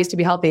on our bodies to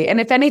be healthy. And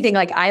if anything,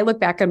 like I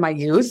look back on my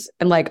youth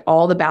and like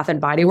all the Bath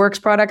and Body Works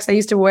products I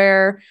used to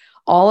wear,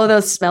 all of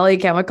those smelly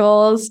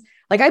chemicals,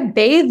 like I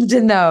bathed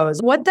in those.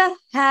 What the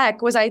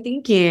heck was I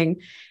thinking?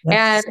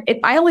 And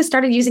I only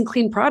started using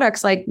clean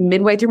products like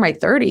midway through my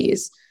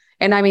 30s.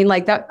 And I mean,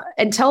 like that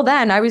until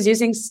then, I was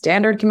using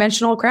standard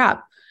conventional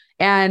crap.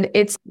 And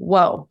it's,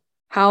 whoa,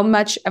 how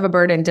much of a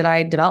burden did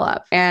I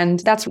develop? And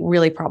that's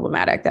really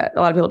problematic that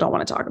a lot of people don't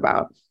want to talk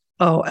about.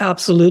 Oh,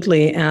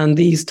 absolutely. And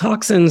these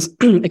toxins,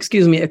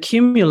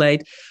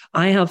 accumulate.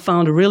 I have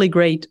found a really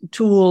great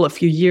tool a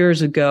few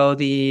years ago,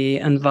 the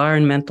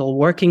Environmental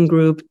Working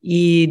Group,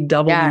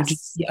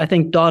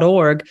 EWG,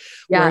 .org,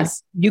 where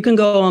you can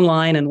go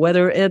online, and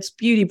whether it's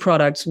beauty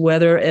products,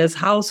 whether it's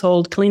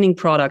household cleaning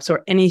products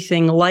or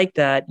anything like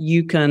that,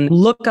 you can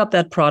look up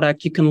that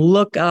product. You can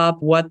look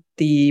up what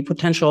the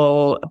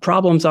potential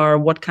problems are,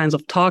 what kinds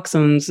of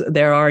toxins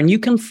there are, and you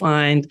can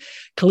find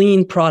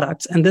clean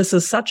products. And this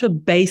is such a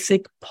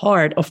basic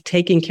part of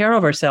taking care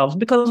of ourselves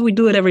because we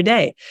do it every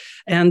day.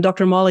 And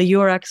Dr. Molly,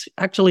 you are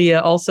actually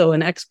also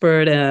an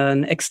expert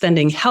in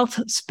extending health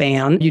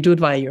span. You do it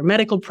via your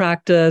medical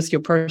practice,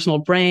 your personal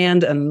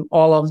brand, and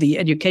all of the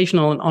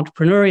educational and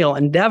entrepreneurial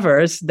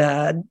endeavors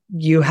that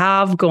you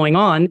have going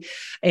on.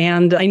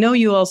 And I know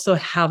you also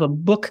have a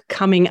book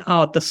coming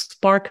out, The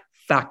Spark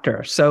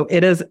Factor. So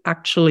it is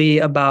actually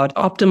about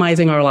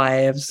optimizing our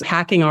lives,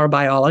 hacking our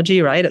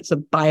biology, right? It's a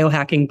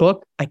biohacking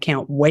book. I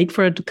can't wait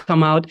for it to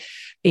come out.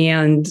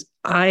 And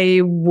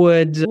I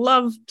would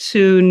love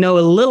to know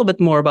a little bit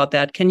more about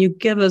that. Can you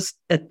give us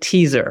a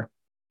teaser?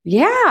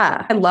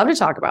 Yeah, I'd love to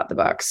talk about the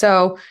book.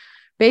 So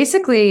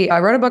basically, I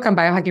wrote a book on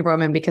biohacking for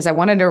women because I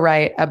wanted to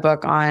write a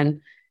book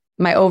on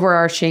my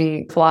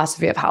overarching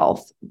philosophy of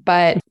health.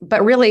 But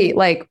really,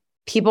 like,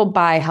 people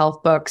buy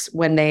health books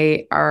when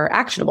they are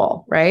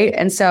actionable, right?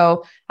 And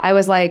so I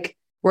was like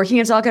working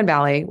in Silicon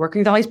Valley, working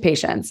with all these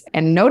patients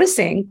and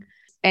noticing,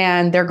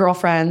 and their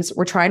girlfriends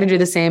were trying to do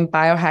the same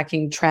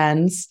biohacking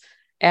trends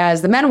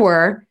as the men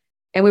were.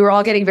 and we were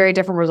all getting very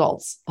different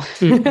results.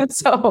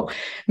 So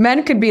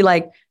men could be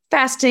like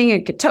fasting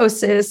and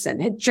ketosis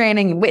and HIIT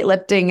training and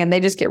weightlifting, and they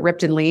just get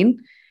ripped and lean.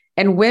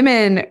 And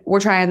women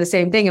were trying the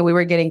same thing, and we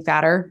were getting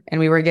fatter,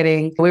 and we were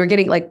getting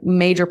like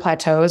major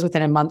plateaus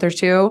within a month or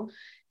two,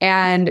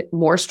 and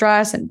more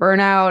stress and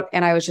burnout.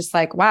 And I was just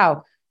like,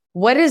 wow,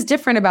 what is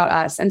different about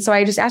us? And so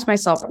I just asked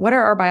myself, what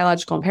are our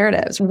biological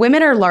imperatives?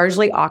 Women are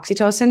largely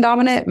oxytocin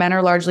dominant. Men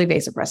are largely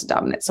vasopressin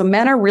dominant. So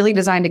men are really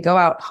designed to go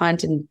out,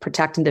 hunt, and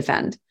protect and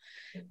defend.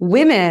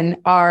 Women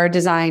are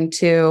designed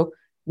to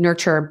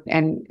nurture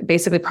and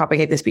basically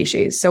propagate the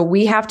species. So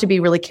we have to be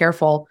really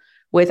careful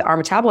with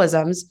our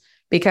metabolisms,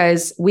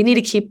 because we need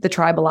to keep the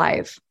tribe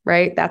alive,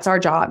 right? That's our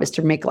job, is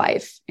to make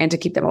life and to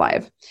keep them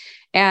alive.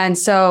 And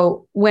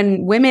so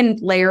when women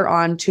layer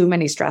on too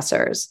many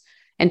stressors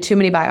and too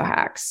many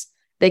biohacks,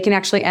 they can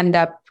actually end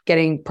up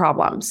getting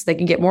problems. They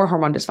can get more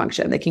hormone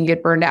dysfunction. They can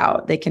get burned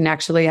out. They can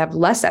actually have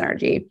less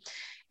energy.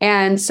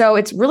 And so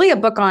it's really a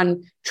book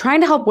on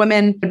trying to help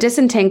women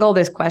disentangle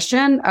this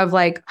question of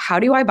like, how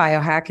do I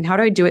biohack and how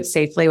do I do it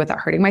safely without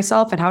hurting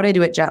myself? And how do I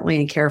do it gently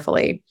and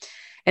carefully?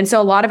 And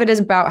so a lot of it is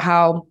about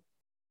how,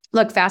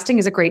 look, fasting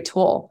is a great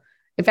tool.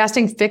 If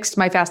fasting fixed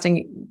my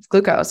fasting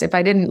glucose. If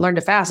I didn't learn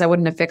to fast, I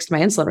wouldn't have fixed my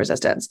insulin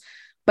resistance.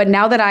 But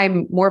now that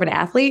I'm more of an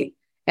athlete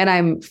and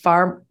I'm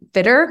far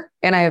fitter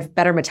and I have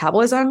better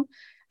metabolism,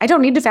 I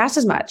don't need to fast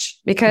as much,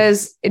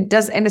 because it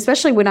does. And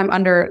especially when I'm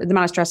under the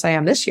amount of stress I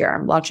am this year,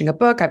 I'm launching a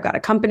book. I've got a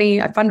company.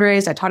 I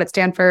fundraised. I taught at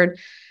Stanford.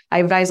 I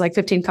advise like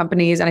 15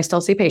 companies, and I still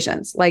see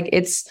patients. Like,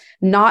 it's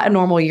not a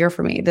normal year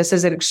for me. This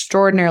is an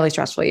extraordinarily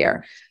stressful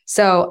year.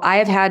 So I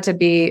have had to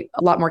be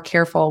a lot more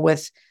careful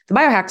with the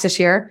biohacks this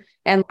year,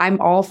 and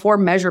I'm all for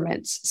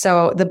measurements.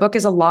 So the book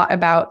is a lot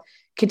about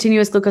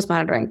continuous glucose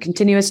monitoring,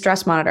 continuous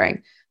stress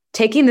monitoring,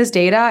 taking this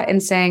data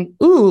and saying,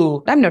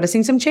 ooh, I'm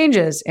noticing some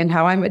changes in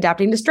how I'm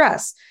adapting to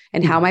stress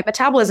and how my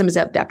metabolism is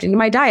adapting to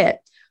my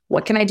diet.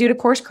 What can I do to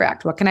course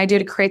correct? What can I do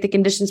to create the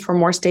conditions for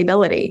more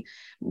stability,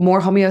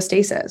 more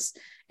homeostasis?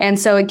 And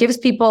so it gives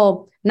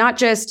people not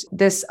just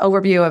this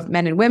overview of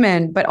men and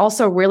women, but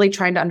also really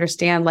trying to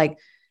understand, like,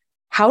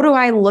 how do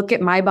I look at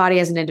my body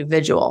as an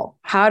individual?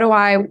 How do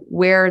I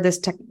wear these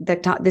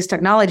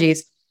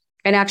technologies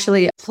and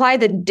actually apply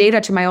the data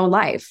to my own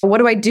life? What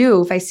do I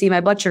do if I see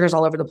my blood sugars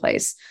all over the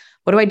place?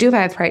 What do I do if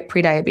I have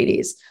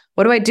prediabetes?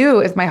 What do I do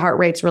if my heart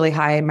rate's really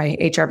high and my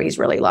HRV is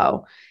really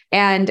low?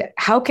 And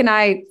how can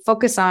I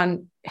focus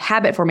on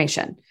habit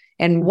formation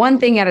and one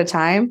thing at a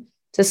time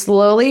to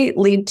slowly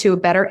lead to a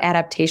better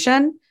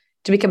adaptation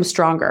to become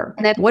stronger?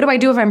 And then what do I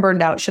do if I'm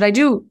burned out? Should I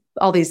do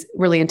all these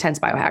really intense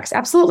biohacks?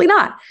 Absolutely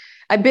not.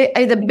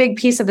 The big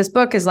piece of this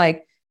book is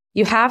like,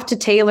 you have to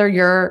tailor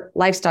your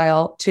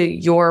lifestyle to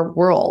your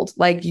world.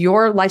 Like,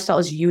 your lifestyle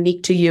is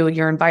unique to you,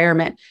 your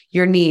environment,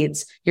 your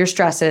needs, your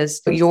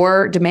stresses,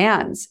 your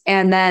demands.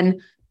 And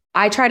then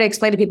I try to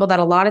explain to people that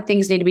a lot of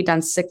things need to be done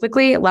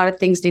cyclically. A lot of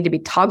things need to be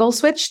toggle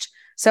switched.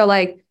 So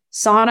like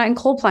sauna and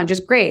cold plunge is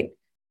great.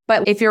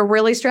 But if you're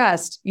really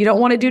stressed, you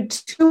don't want to do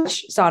too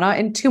much sauna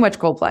and too much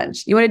cold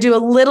plunge. You want to do a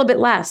little bit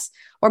less,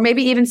 or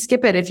maybe even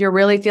skip it if you're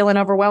really feeling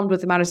overwhelmed with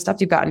the amount of stuff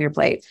you've got on your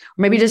plate.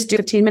 Or maybe just do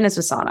 15 minutes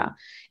of sauna,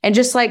 and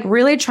just like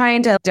really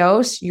trying to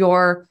dose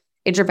your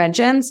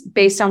interventions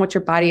based on what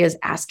your body is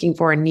asking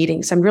for and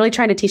needing. So I'm really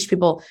trying to teach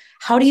people,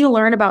 how do you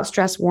learn about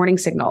stress warning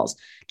signals?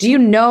 Do you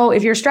know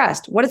if you're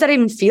stressed? What does that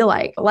even feel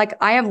like? Like,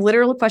 I have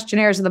literal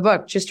questionnaires in the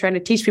book just trying to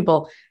teach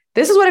people,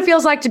 this is what it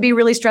feels like to be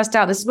really stressed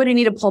out. This is what you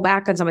need to pull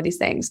back on some of these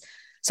things.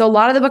 So a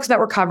lot of the books about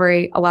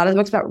recovery, a lot of the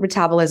books about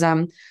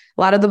metabolism,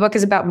 a lot of the book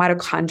is about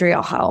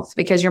mitochondrial health,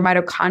 because your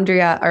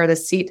mitochondria are the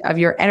seat of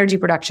your energy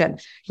production,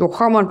 your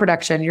hormone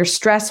production, your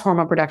stress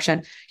hormone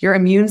production, your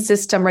immune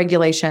system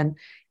regulation.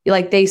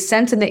 Like, they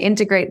sense and they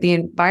integrate the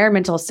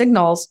environmental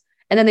signals,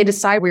 and then they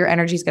decide where your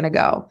energy is going to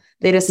go.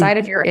 They decide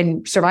if you're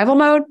in survival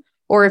mode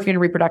or if you're in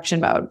reproduction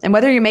mode. And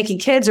whether you're making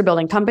kids or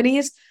building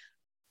companies,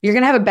 you're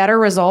going to have a better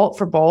result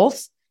for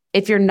both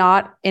if you're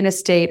not in a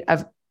state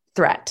of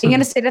threat. Being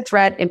in a state of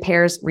threat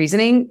impairs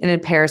reasoning, and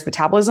impairs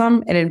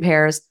metabolism, and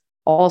impairs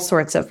all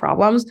sorts of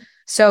problems.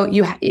 So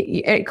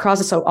it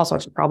causes all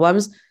sorts of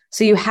problems.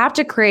 So you have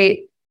to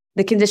create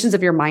the conditions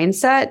of your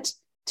mindset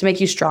to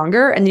make you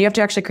stronger. And you have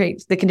to actually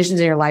create the conditions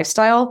in your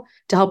lifestyle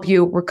to help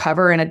you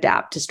recover and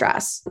adapt to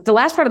stress. The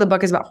last part of the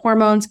book is about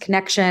hormones,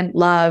 connection,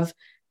 love,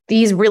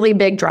 these really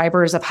big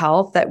drivers of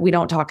health that we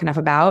don't talk enough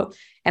about.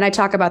 And I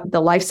talk about the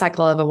life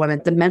cycle of a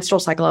woman, the menstrual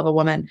cycle of a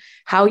woman,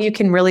 how you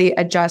can really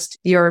adjust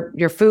your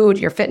food,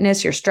 your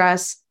fitness, your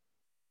stress,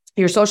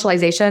 your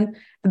socialization,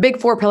 the big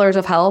 4 pillars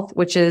of health,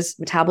 which is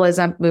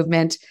metabolism,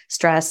 movement,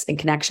 stress, and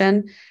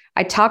connection.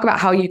 I talk about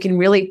how you can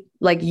really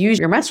use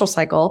your menstrual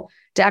cycle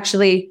to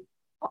actually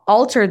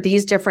alter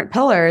these different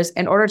pillars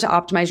in order to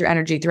optimize your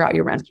energy throughout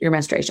your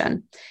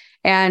menstruation.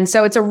 And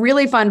so it's a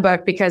really fun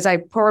book because I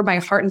poured my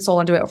heart and soul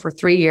into it for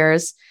 3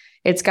 years.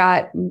 It's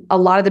got a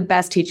lot of the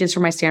best teachings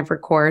from my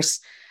Stanford course.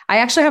 I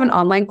actually have an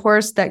online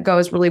course that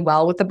goes really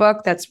well with the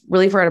book that's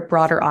really for a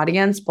broader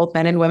audience, both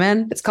men and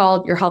women. It's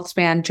called Your Health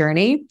Span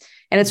Journey.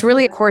 And it's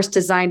really a course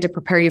designed to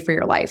prepare you for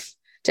your life.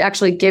 to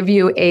actually give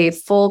you a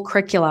full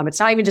curriculum. It's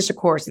not even just a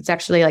course. It's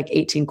actually like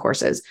 18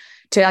 courses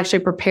to actually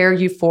prepare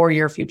you for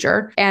your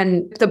future.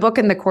 And the book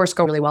and the course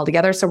go really well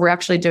together. So we're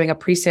actually doing a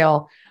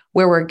pre-sale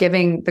where we're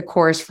giving the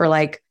course for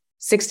like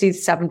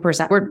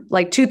 67%. We're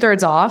like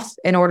 2/3 off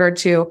in order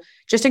to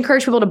just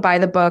encourage people to buy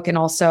the book and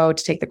also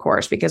to take the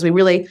course, because I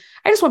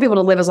just want people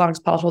to live as long as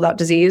possible without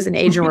disease and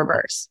age in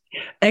reverse.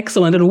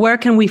 Excellent. And where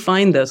can we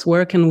find this?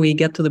 Where can we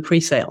get to the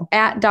pre-sale?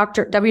 At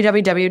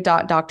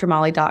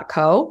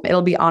www.drmolly.co.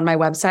 It'll be on my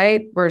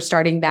website. We're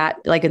starting that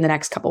like in the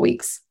next couple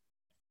weeks.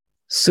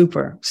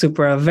 Super,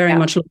 super. I very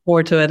much look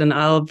forward to it, and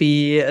I'll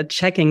be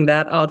checking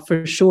that out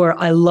for sure.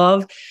 I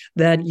love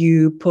that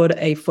you put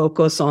a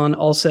focus on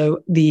also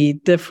the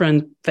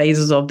different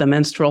phases of the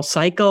menstrual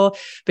cycle,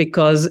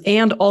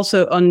 and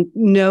also on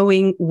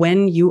knowing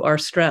when you are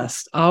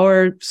stressed.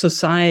 Our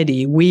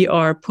society, we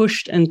are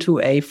pushed into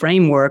a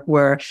framework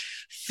where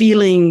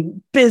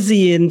feeling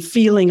busy and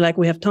feeling like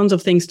we have tons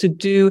of things to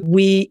do,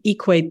 we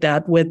equate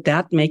that with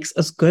that makes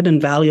us good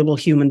and valuable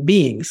human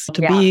beings.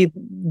 To be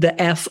the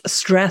F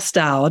stressed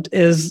out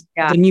is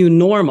the new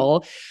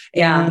normal.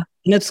 And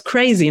it's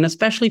crazy. And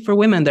especially for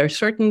women, there are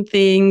certain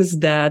things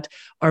that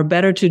are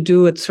better to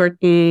do at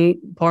certain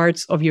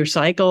parts of your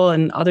cycle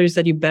and others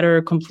that you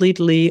better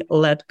completely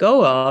let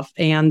go of.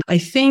 And I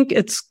think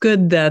it's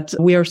good that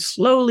we are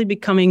slowly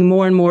becoming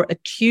more and more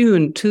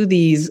attuned to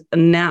these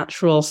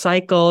natural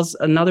cycles.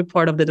 Another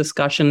part of the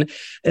discussion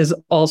is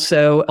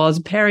also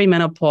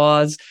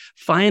perimenopause.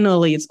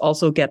 Finally, it's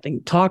also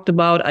getting talked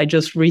about. I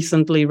just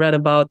recently read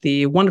about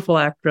the wonderful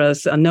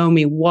actress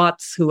Naomi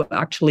Watts, who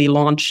actually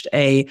launched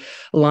a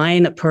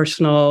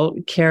personal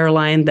care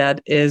line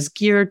that is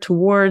geared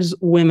towards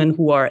women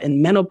who are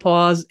in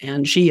menopause,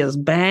 and she is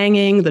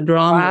banging the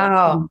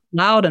drum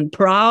loud and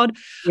proud.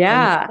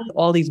 Yeah.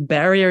 All these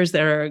barriers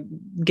that are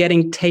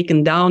getting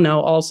taken down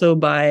now also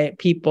by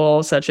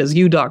people such as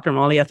you, Dr.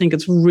 Molly. I think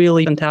it's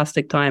really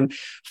fantastic time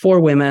for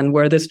women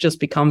where this just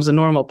becomes a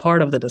normal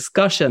part of the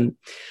discussion.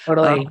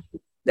 Totally.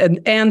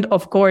 And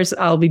of course,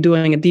 I'll be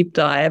doing a deep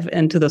dive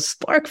into the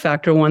spark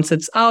factor once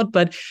it's out.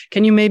 But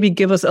can you maybe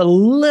give us a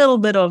little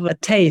bit of a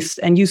taste?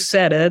 And you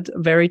said it,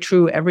 very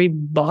true. Every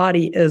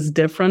body is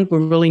different. We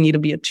really need to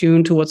be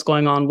attuned to what's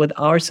going on with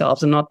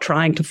ourselves and not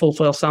trying to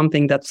fulfill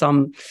something that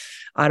some,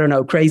 I don't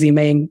know, crazy,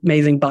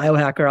 amazing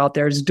biohacker out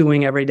there is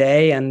doing every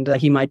day. And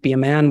he might be a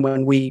man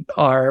when we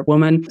are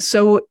women.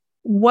 So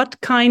what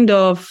kind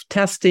of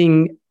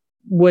testing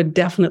would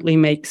definitely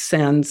make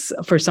sense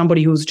for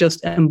somebody who's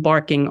just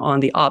embarking on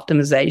the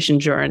optimization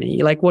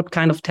journey? Like what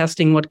kind of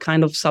testing, what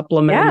kind of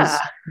supplements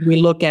we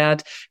look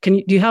at?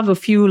 Do you have a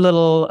few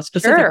little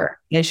specific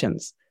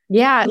recommendations?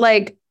 Yeah,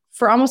 like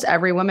for almost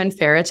every woman,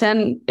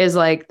 ferritin is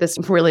like this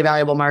really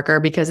valuable marker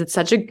because it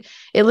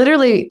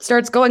literally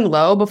starts going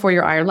low before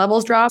your iron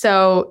levels drop.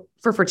 So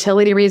for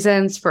fertility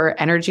reasons, for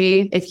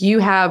energy, if you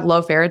have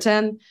low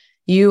ferritin,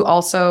 you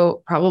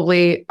also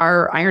probably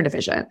are iron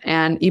deficient,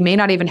 and you may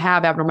not even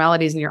have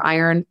abnormalities in your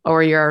iron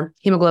or your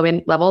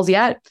hemoglobin levels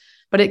yet,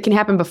 but it can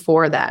happen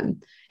before then.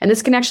 And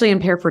this can actually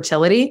impair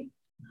fertility.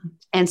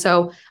 And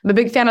so I'm a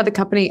big fan of the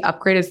company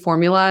Upgraded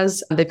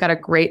Formulas. They've got a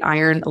great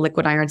a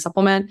liquid iron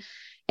supplement.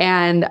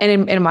 And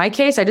in my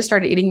case, I just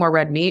started eating more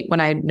red meat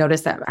when I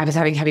noticed that I was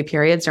having heavy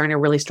periods during a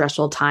really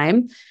stressful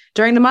time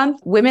during the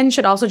month. Women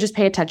should also just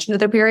pay attention to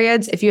their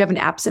periods. If you have an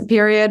absent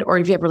period or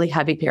if you have really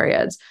heavy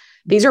periods,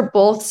 these are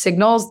both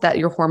signals that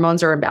your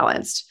hormones are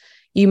imbalanced.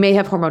 You may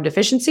have hormone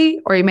deficiency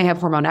or you may have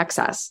hormone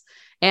excess.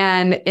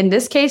 And in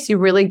this case, you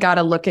really got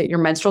to look at your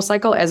menstrual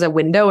cycle as a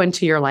window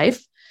into your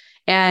life.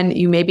 And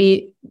you may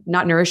be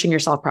not nourishing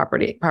yourself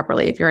properly.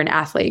 If you're an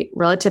athlete,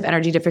 relative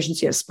energy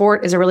deficiency of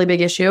sport is a really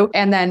big issue.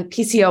 And then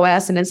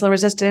PCOS and insulin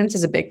resistance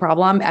is a big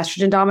problem.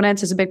 Estrogen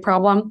dominance is a big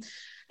problem.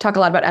 Talk a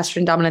lot about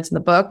estrogen dominance in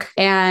the book.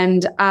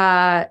 And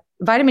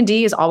vitamin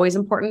D is always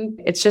important.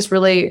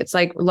 It's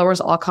like lowers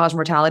all-cause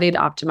mortality to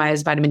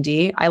optimize vitamin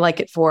D. I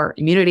like it for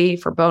immunity,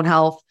 for bone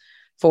health,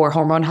 for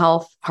hormone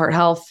health, heart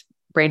health,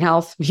 brain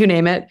health, you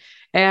name it.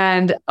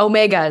 And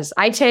omegas.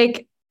 I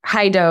take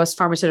high-dose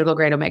pharmaceutical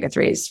grade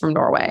omega-3s from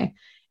Norway.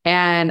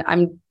 And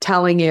I'm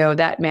telling you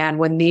that, man,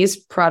 when these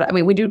products,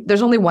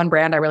 there's only one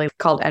brand I really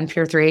called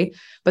N-Pure 3,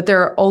 but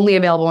they're only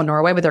available in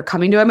Norway, but they're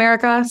coming to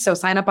America. So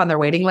sign up on their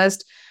waiting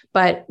list.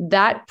 But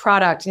that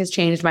product has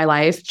changed my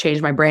life,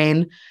 changed my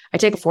brain. I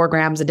take 4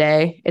 grams a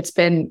day. It's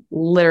been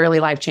literally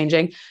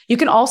life-changing. You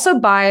can also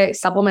buy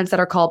supplements that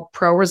are called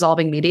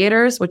pro-resolving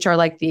mediators, which are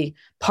like the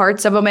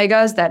parts of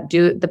omegas that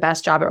do the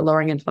best job at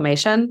lowering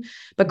inflammation.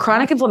 But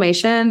chronic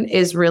inflammation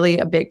is really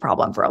a big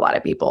problem for a lot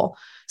of people.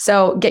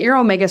 So get your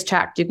omegas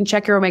checked. You can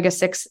check your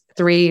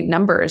omega-6/3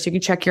 numbers. You can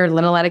check your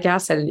linoleic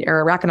acid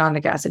or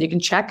arachidonic acid. You can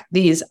check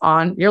these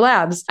on your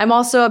labs. I'm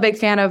also a big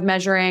fan of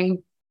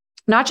measuring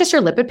not just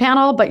your lipid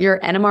panel, but your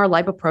NMR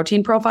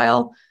lipoprotein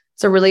profile.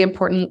 It's a really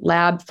important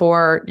lab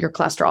for your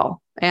cholesterol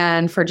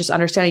and for just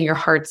understanding your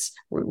heart's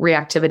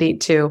reactivity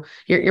to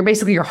your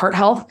basically your heart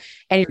health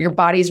and your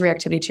body's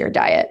reactivity to your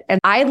diet. And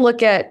I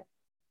look at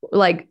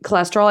like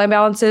cholesterol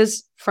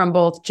imbalances from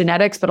both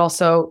genetics, but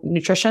also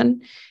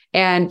nutrition.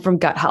 and from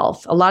gut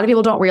health. A lot of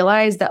people don't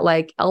realize that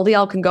like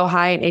LDL can go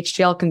high and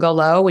HDL can go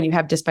low when you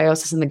have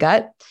dysbiosis in the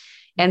gut.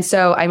 And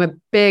so I'm a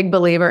big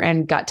believer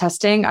in gut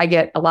testing.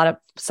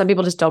 Some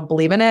people just don't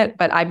believe in it,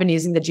 but I've been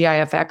using the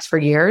GIFX for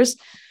years.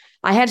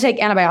 I had to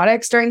take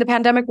antibiotics during the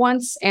pandemic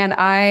once, and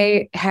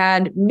I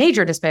had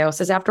major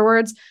dysbiosis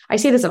afterwards. I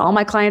see this in all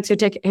my clients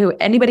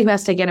anybody who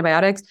has to take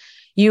antibiotics,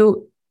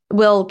 you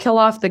will kill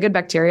off the good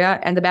bacteria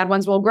and the bad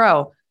ones will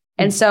grow.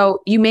 And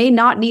so you may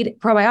not need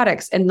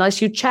probiotics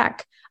unless you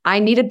check. I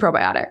needed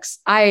probiotics.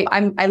 I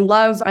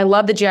love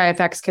the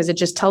GIFX because it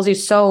just tells you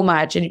so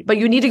much. But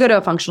you need to go to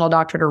a functional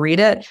doctor to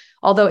read it.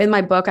 Although in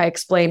my book, I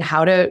explain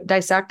how to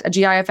dissect a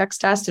GIFX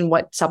test and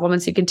what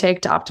supplements you can take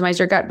to optimize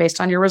your gut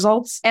based on your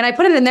results. And I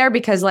put it in there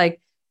because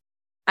like,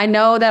 I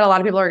know that a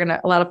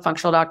lot of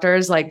functional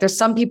doctors, like there's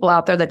some people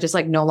out there that just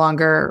like no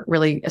longer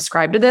really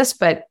ascribe to this,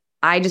 but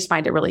I just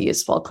find it really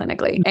useful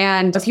clinically.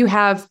 And if you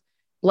have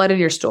blood in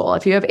your stool,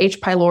 if you have H.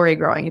 pylori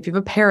growing, if you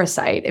have a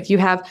parasite, if you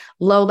have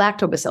low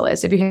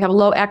lactobacillus, if you have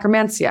low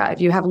Akkermansia,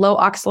 if you have low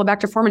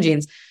Oxalobacter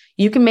formagenes,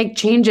 you can make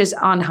changes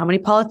on how many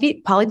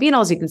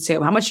polyphenols you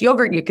consume, how much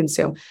yogurt you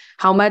consume,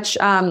 how much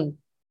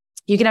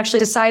you can actually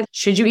decide,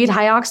 should you eat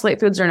high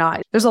oxalate foods or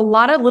not? There's a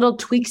lot of little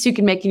tweaks you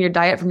can make in your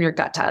diet from your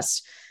gut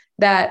test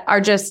that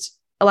are just,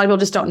 a lot of people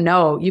just don't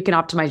know you can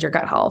optimize your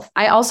gut health.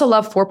 I also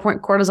love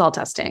 4-point cortisol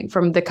testing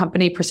from the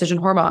company Precision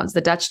Hormones.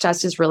 The Dutch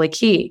test is really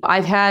key.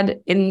 I've had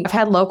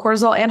low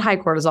cortisol and high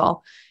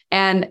cortisol,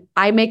 and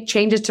I make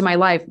changes to my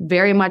life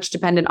very much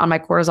dependent on my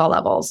cortisol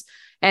levels.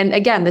 And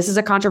again, this is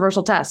a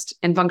controversial test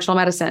in functional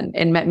medicine,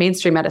 in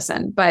mainstream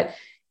medicine, but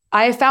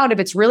I have found if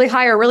it's really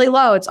high or really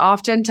low, it's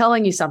often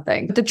telling you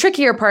something. The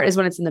trickier part is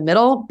when it's in the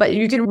middle, but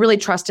you can really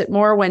trust it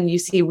more when you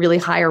see really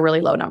high or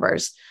really low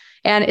numbers.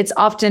 And it's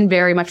often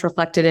very much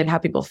reflected in how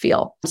people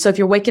feel. So if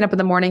you're waking up in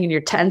the morning and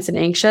you're tense and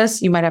anxious,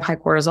 you might have high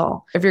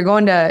cortisol. If you're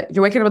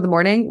waking up in the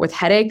morning with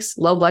headaches,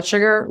 low blood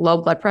sugar,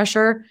 low blood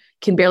pressure,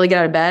 can barely get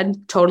out of bed,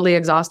 totally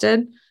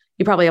exhausted,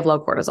 you probably have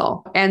low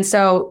cortisol. And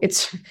so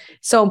it's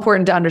so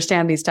important to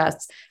understand these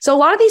tests. So a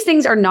lot of these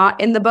things are not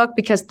in the book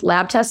because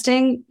lab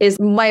testing is,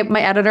 my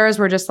editors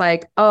were just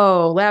like,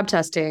 oh, lab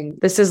testing,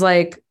 this is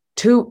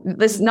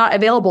not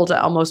available to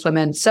almost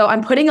women. So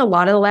I'm putting a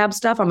lot of the lab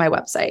stuff on my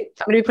website.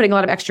 I'm going to be putting a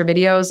lot of extra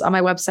videos on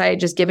my website,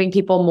 just giving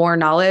people more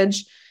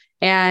knowledge.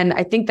 And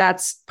I think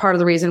that's part of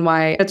the reason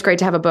why it's great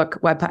to have a book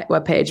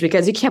webpage,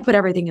 because you can't put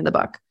everything in the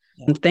book.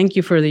 And thank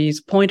you for these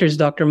pointers,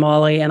 Dr.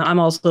 Molly. And I'm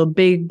also a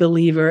big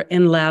believer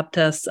in lab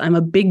tests. I'm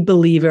a big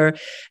believer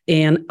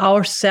in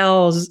our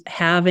cells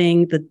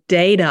having the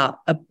data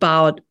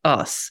about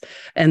us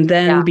and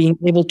then being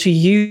able to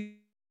use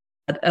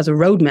as a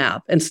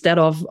roadmap instead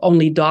of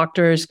only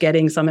doctors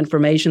getting some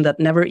information that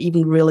never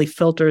even really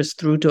filters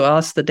through to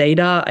us, the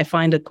data. I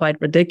find it quite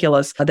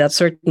ridiculous that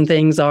certain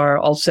things are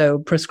also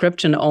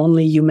prescription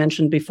only. You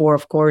mentioned before,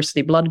 of course,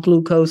 the blood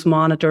glucose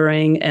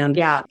monitoring. And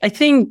I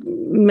think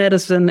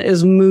medicine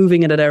is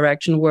moving in a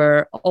direction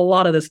where a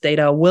lot of this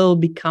data will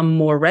become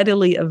more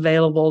readily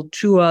available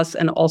to us,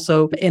 and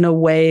also in a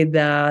way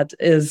that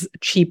is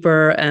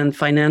cheaper and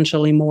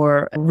financially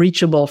more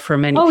reachable for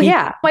many people. Oh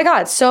yeah. Oh my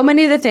God. So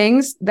many of the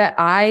things that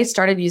I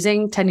started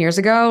using 10 years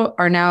ago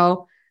are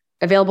now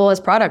available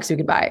as products you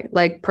can buy,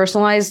 like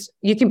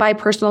you can buy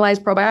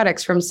personalized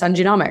probiotics from Sun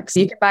Genomics.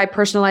 You can buy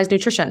personalized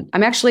nutrition.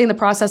 I'm actually in the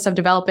process of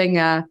developing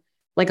a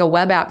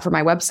web app for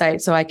my website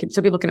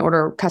so people can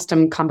order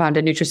custom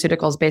compounded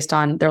nutraceuticals based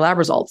on their lab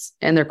results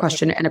and their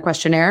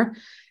questionnaire.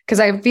 Because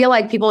I feel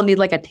like people need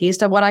like a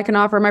taste of what I can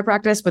offer in my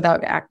practice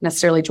without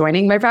necessarily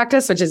joining my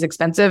practice, which is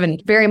expensive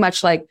and very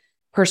much like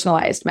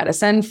personalized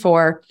medicine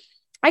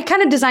I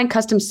kind of design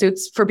custom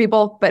suits for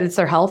people, but it's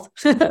their health.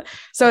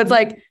 So it's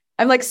like,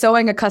 I'm like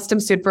sewing a custom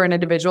suit for an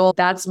individual.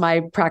 That's my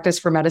practice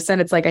for medicine.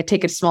 It's like I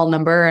take a small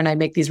number and I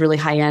make these really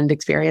high-end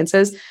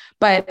experiences.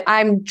 But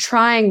I'm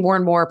trying more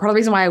and more. Part of the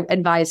reason why I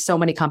advise so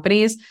many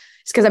companies is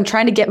because I'm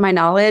trying to get my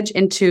knowledge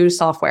into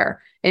software,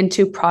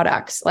 into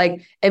products,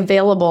 like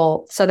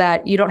available so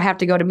that you don't have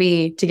to go to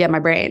me to get my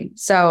brain.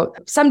 So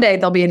someday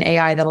there'll be an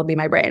AI that'll be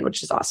my brain,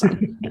 which is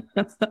awesome.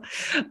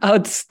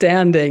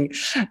 Outstanding.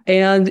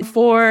 And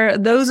for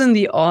those in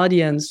the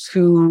audience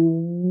who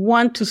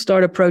want to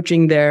start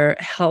approaching their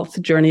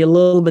health journey a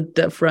little bit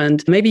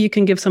different, maybe you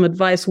can give some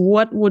advice.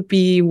 What would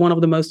be one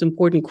of the most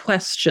important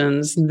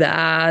questions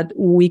that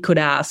we could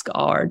ask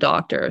our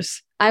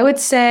doctors? I would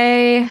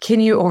say, can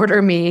you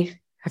order me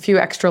a few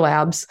extra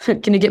labs?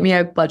 Can you get me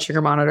a blood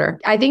sugar monitor?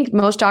 I think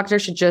most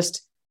doctors should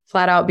just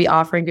flat out be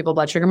offering people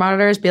blood sugar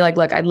monitors. Be like,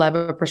 look, I'd love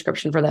a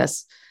prescription for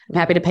this. I'm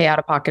happy to pay out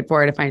of pocket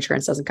for it if my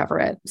insurance doesn't cover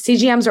it.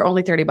 CGMs are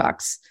only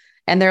 $30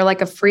 and they're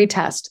like a free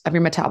test of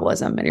your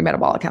metabolism and your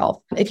metabolic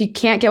health. If you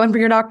can't get one from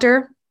your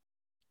doctor,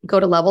 go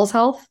to Levels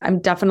Health. I'm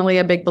definitely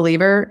a big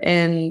believer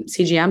in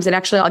CGMs. And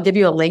actually, I'll give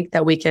you a link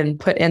that we can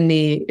put in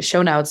the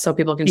show notes so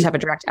people can just have a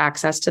direct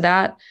access to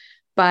that.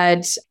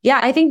 But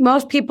yeah, I think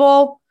most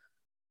people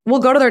will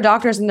go to their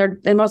doctors and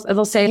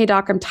they'll say, hey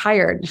doc, I'm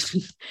tired.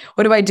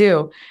 What do I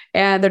do?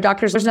 And their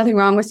doctors, there's nothing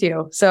wrong with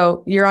you.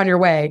 So you're on your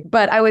way.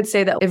 But I would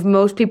say that if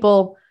most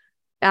people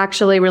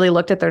actually really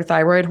looked at their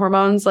thyroid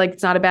hormones. Like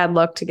it's not a bad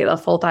look to get a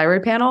full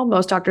thyroid panel.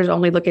 Most doctors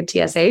only look at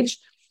TSH,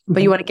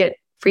 but you want to get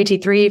free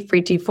T3,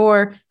 free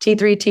T4, T3,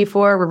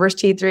 T4, reverse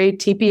T3,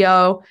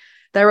 TPO,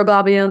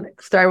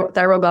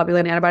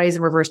 thyroglobulin antibodies,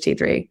 and reverse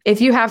T3.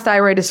 If you have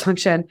thyroid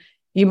dysfunction,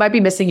 you might be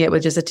missing it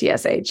with just a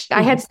TSH.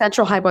 I had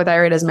central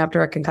hypothyroidism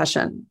after a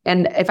concussion.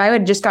 And if I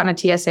had just gotten a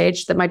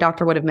TSH, then my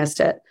doctor would have missed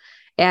it.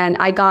 And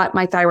I got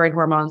my thyroid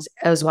hormones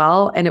as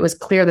well. And it was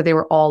clear that they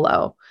were all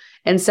low.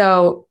 And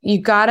so you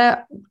got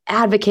to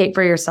advocate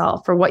for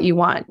yourself for what you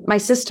want. My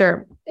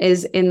sister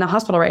is in the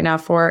hospital right now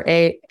for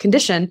a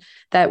condition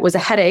that was a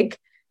headache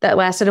that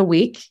lasted a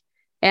week.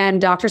 And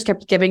doctors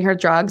kept giving her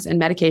drugs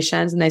and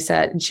medications. And they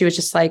said, and she was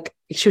just like,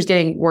 she was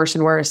getting worse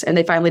and worse. And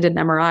they finally did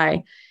an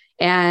MRI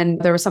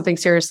and there was something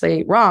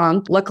seriously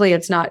wrong. Luckily,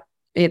 it's not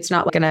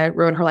going to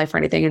ruin her life or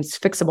anything. It's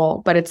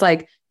fixable, but it's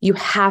like, you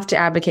have to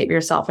advocate for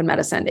yourself in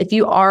medicine. If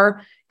you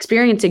are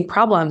experiencing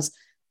problems,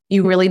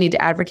 you really need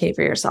to advocate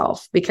for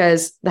yourself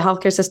because the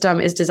healthcare system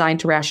is designed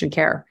to ration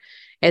care.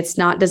 It's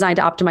not designed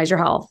to optimize your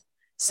health.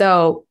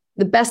 So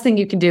the best thing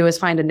you can do is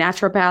find a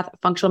naturopath, a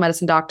functional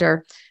medicine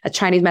doctor, a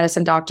Chinese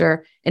medicine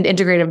doctor, an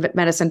integrative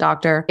medicine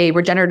doctor, a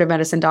regenerative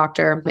medicine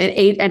doctor, an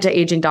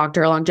anti-aging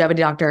doctor, a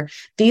longevity doctor.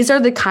 These are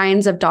the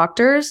kinds of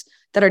doctors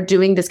that are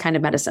doing this kind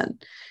of medicine.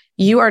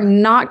 You are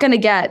not going to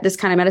get this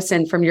kind of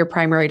medicine from your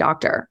primary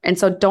doctor. And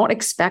so don't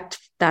expect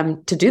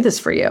them to do this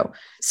for you.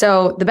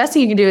 So the best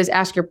thing you can do is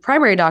ask your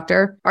primary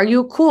doctor, are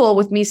you cool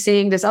with me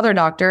seeing this other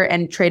doctor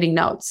and trading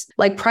notes?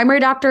 Like primary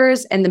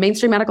doctors and the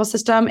mainstream medical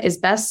system is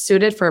best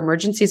suited for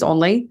emergencies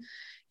only.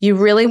 You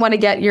really want to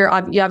get you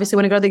obviously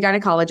want to go to the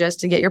gynecologist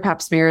to get your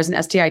pap smears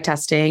and STI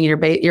testing, your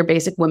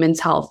basic women's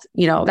health.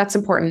 That's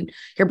important.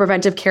 Your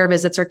preventive care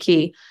visits are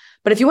key.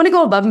 But if you want to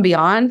go above and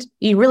beyond,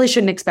 you really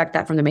shouldn't expect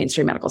that from the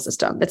mainstream medical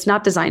system. It's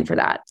not designed for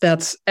that.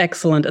 That's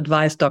excellent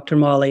advice, Dr.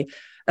 Molly.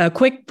 A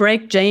quick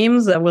break,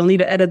 James. We'll need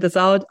to edit this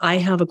out. I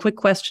have a quick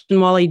question,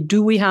 Molly.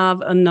 Do we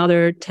have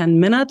another 10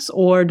 minutes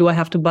or do I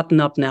have to button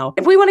up now?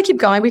 If we want to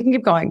keep going, we can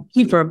keep going.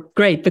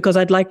 Great, because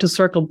I'd like to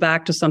circle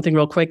back to something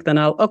real quick. Then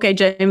okay,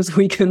 James,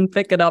 we can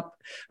pick it up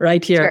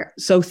right here. Sure.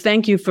 So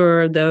thank you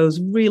for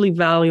those really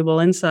valuable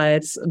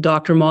insights,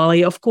 Dr.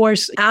 Molly. Of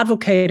course,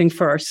 advocating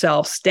for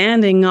ourselves,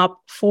 standing up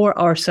for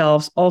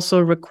ourselves also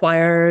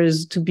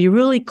requires to be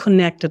really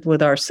connected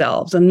with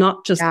ourselves and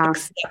not just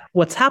accept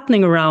what's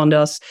happening around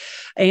us.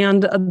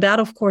 And that,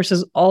 of course,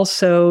 is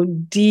also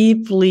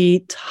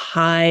deeply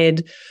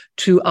tied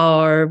to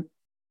our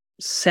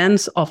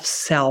sense of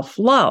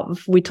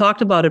self-love. We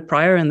talked about it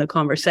prior in the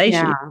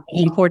conversation. How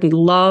important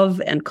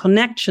love and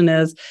connection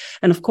is.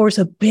 And of course,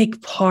 a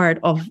big part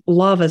of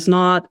love is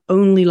not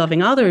only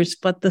loving others,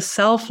 but the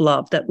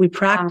self-love that we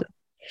practice.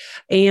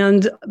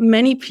 And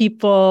many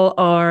people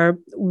are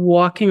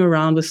walking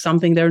around with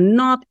something they're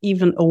not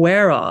even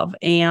aware of,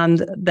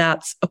 and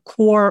that's a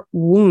core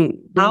wound.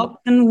 How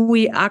can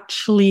we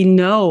actually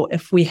know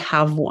if we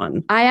have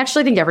one? I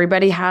actually think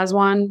everybody has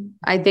one.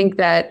 I think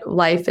that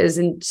life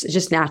isn't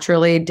just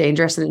naturally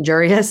dangerous and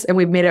injurious, and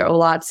we've made it a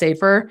lot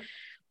safer.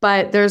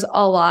 But there's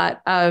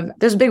a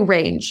big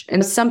range.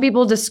 And some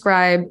people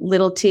describe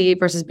little T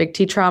versus big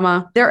T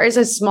trauma. There is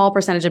a small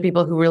percentage of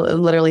people who really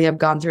literally have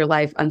gone through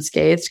life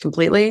unscathed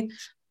completely.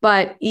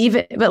 But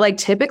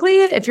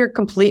typically, if you're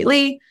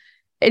completely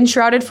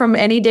enshrouded from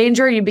any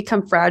danger, you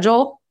become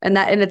fragile. And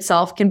that in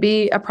itself can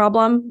be a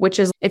problem, which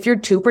is if you're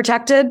too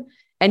protected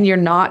and you're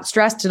not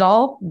stressed at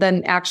all,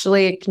 then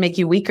actually it can make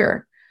you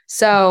weaker.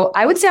 So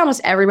I would say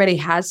almost everybody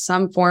has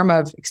some form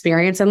of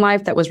experience in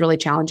life that was really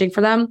challenging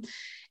for them.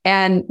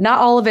 And not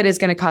all of it is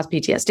going to cause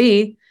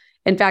PTSD.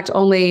 In fact,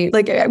 only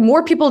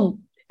more people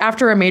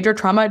after a major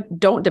trauma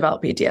don't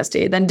develop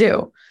PTSD than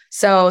do.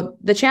 So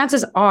the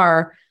chances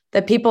are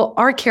that people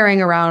are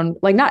carrying around,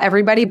 not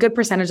everybody, a good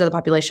percentage of the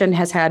population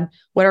has had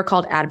what are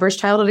called adverse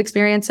childhood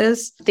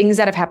experiences, things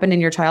that have happened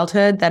in your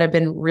childhood that have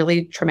been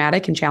really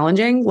traumatic and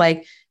challenging,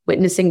 like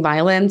witnessing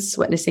violence,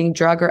 witnessing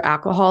drug or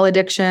alcohol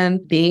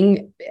addiction,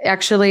 being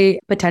actually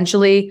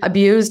potentially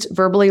abused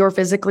verbally or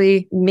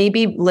physically,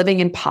 maybe living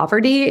in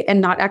poverty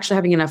and not actually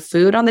having enough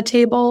food on the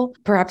table,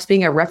 perhaps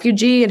being a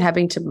refugee and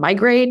having to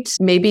migrate,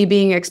 maybe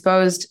being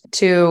exposed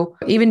to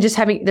even just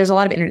there's a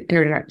lot of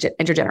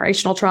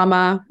intergenerational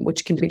trauma,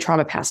 which can be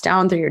trauma passed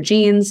down through your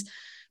genes.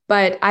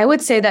 But I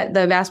would say that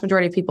the vast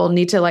majority of people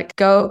need to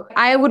go.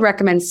 I would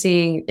recommend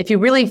seeing, if you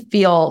really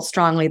feel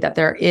strongly that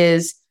there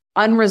is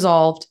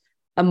unresolved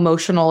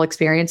emotional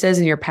experiences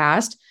in your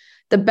past,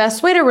 the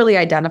best way to really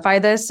identify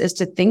this is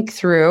to think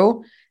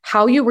through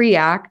how you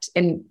react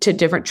to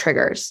different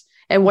triggers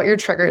and what your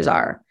triggers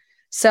are.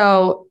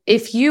 So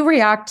if you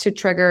react to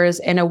triggers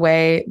in a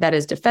way that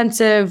is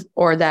defensive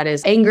or that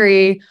is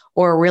angry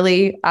or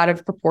really out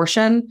of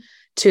proportion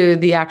to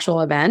the actual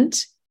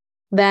event,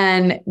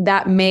 then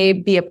that may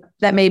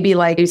be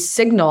like a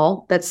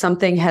signal that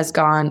something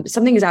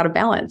is out of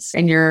balance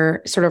in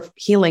your sort of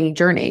healing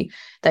journey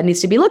that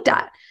needs to be looked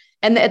at.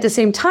 And at the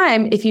same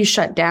time, if you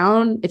shut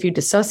down, if you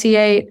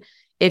dissociate,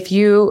 if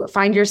you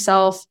find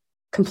yourself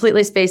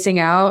completely spacing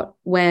out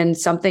when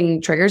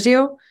something triggers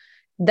you,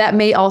 that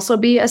may also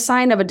be a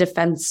sign of a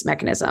defense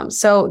mechanism.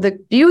 So the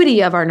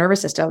beauty of our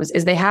nervous systems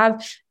is they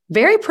have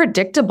very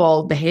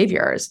predictable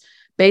behaviors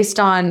based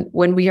on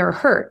when we are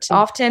hurt,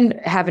 often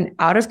have an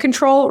out of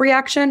control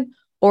reaction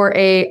or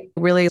a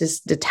really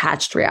just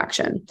detached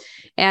reaction.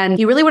 And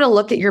you really want to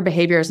look at your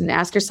behaviors and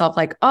ask yourself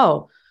like,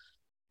 oh,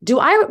 do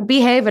I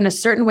behave in a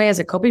certain way as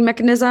a coping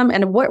mechanism?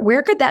 And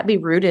where could that be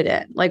rooted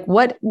in? Like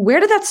where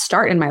did that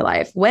start in my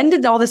life? When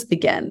did all this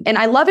begin? And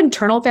I love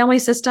internal family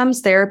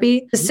systems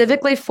therapy,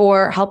 specifically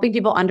for helping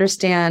people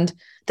understand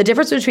the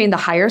difference between the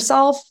higher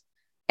self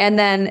and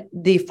then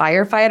the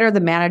firefighter, the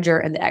manager,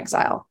 and the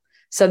exile.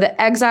 So the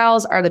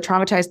exiles are the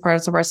traumatized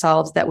parts of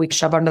ourselves that we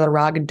shove under the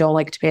rug and don't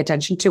like to pay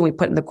attention to. We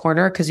put in the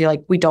corner because you're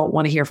like, we don't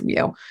want to hear from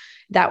you.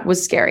 That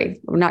was scary.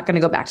 We're not going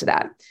to go back to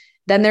that.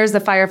 Then there's the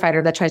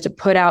firefighter that tries to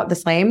put out the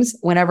flames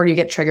whenever you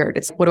get triggered.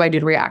 It's what do I do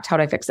to react? How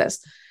do I fix this?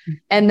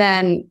 And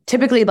then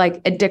typically like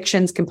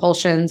addictions,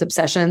 compulsions,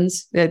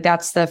 obsessions,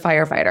 that's the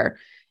firefighter.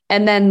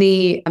 And then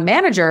the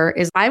manager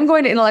is I'm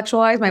going to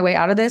intellectualize my way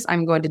out of this.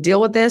 I'm going to deal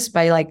with this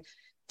by like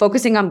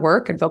focusing on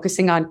work and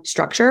focusing on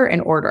structure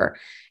and order.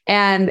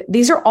 And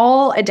these are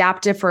all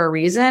adaptive for a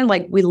reason.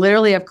 Like we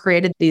literally have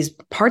created these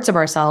parts of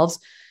ourselves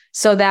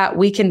so that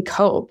we can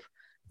cope.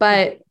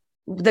 But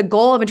the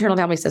goal of internal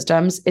family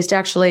systems is to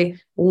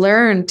actually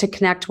learn to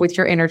connect with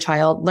your inner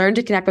child, learn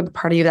to connect with the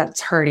part of you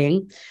that's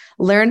hurting,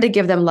 learn to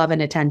give them love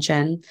and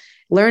attention,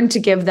 learn to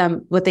give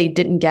them what they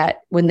didn't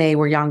get when they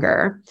were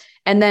younger,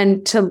 and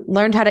then to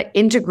learn how to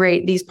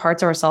integrate these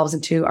parts of ourselves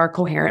into our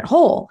coherent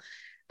whole.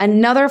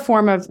 Another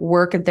form of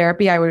work and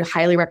therapy I would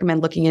highly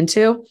recommend looking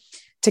into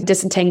to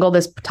disentangle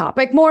this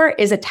topic more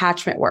is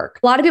attachment work.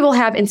 A lot of people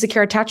have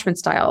insecure attachment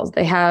styles.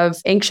 They have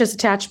anxious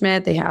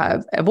attachment, they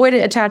have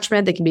avoidant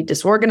attachment, they can be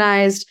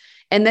disorganized.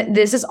 And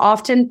this is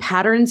often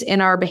patterns in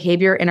our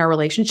behavior, in our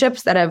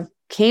relationships that have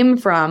came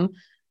from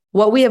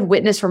what we have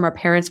witnessed from our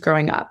parents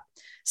growing up.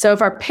 So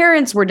if our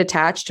parents were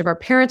detached, if our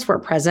parents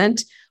weren't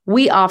present,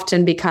 we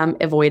often become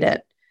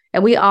avoidant.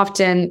 And we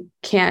often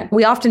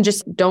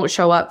just don't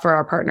show up for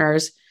our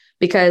partners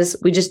because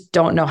we just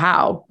don't know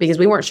how, because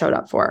we weren't showed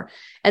up for.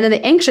 And then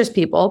the anxious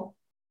people,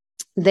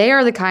 they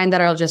are the kind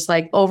that are just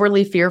like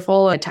overly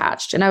fearful and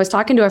attached. And I was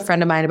talking to a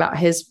friend of mine about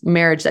his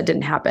marriage that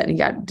didn't happen.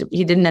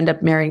 He didn't end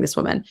up marrying this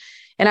woman.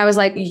 And I was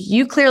like,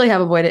 you clearly have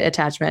avoidant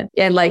attachment.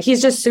 And like,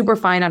 he's just super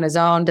fine on his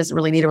own, doesn't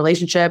really need a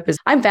relationship.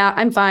 I'm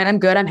fine, I'm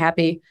good, I'm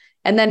happy.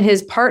 And then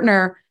his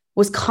partner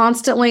was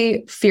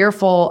constantly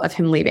fearful of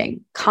him leaving,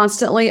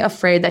 constantly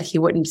afraid that he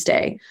wouldn't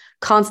stay,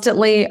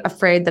 constantly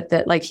afraid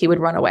that like he would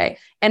run away.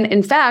 And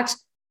in fact,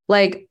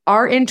 like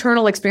our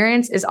internal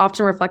experience is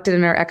often reflected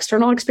in our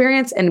external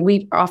experience, and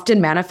we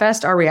often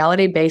manifest our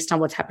reality based on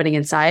what's happening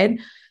inside.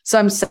 So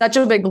I'm such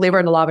a big believer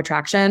in the law of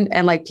attraction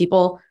and like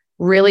people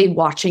really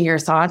watching your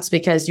thoughts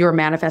because you're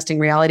manifesting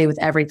reality with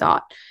every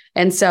thought.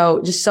 And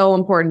so just so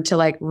important to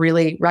like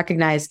really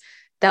recognize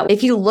that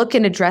if you look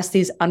and address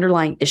these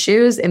underlying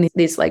issues and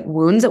these like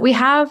wounds that we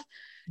have,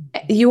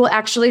 you will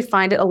actually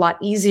find it a lot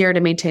easier to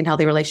maintain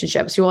healthy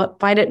relationships. You will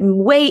find it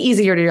way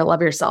easier to love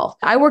yourself.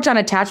 I worked on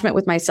attachment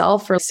with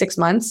myself for 6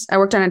 months. I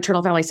worked on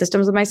internal family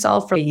systems with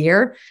myself for a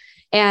year.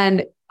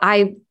 And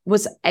I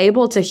was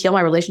able to heal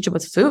my relationship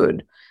with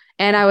food.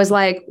 And I was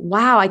like,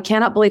 wow, I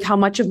cannot believe how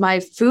much of my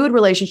food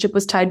relationship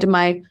was tied to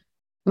my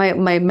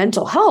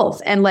mental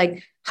health and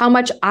like how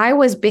much I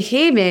was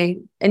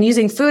behaving and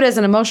using food as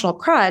an emotional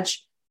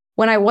crutch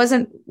when I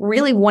wasn't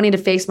really wanting to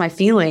face my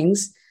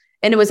feelings.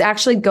 And it was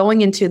actually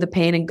going into the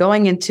pain and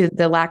going into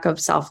the lack of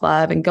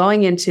self-love and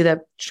going into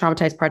the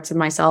traumatized parts of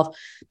myself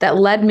that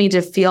led me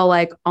to feel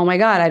like, oh my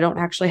God, I don't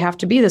actually have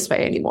to be this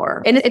way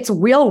anymore. And it's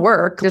real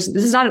work. This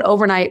is not an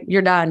overnight,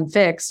 you're done,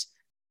 fixed.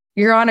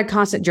 You're on a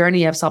constant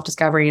journey of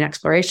self-discovery and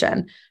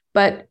exploration.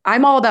 But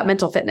I'm all about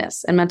mental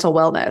fitness and mental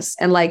wellness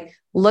and like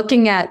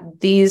looking at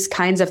these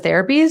kinds of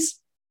therapies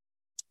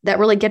that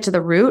really get to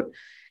the root.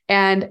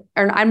 And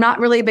I'm not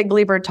really a big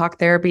believer in talk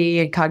therapy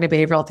and cognitive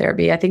behavioral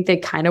therapy. I think they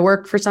kind of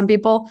work for some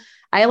people.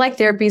 I like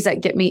therapies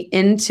that get me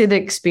into the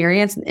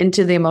experience,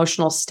 into the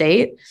emotional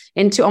state,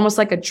 into almost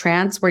like a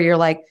trance where you're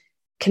like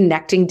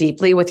connecting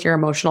deeply with your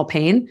emotional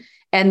pain.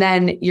 And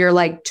then you're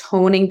like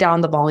toning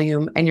down the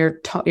volume and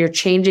you're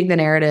changing the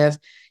narrative.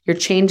 You're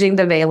changing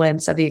the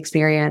valence of the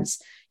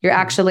experience. You're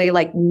actually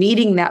like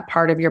meeting that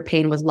part of your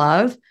pain with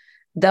love.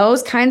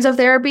 Those kinds of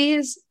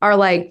therapies are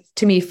like,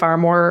 to me, far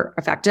more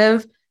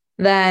effective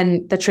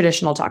than the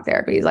traditional talk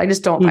therapies. I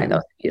just don't find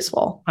those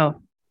useful.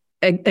 Oh,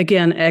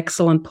 again,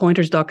 excellent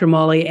pointers, Dr.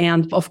 Molly.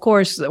 And of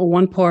course,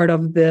 one part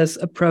of this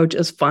approach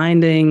is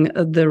finding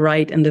the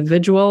right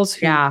individuals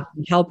who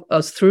help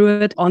us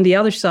through it. On the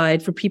other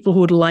side, for people who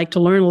would like to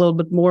learn a little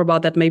bit more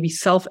about that, maybe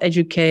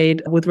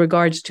self-educate with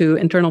regards to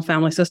internal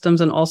family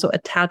systems and also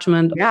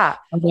attachment. Yeah.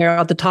 There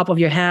at the top of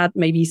your head,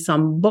 maybe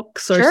some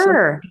books or something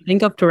to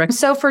think of to recommend.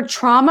 So for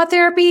trauma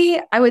therapy,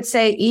 I would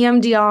say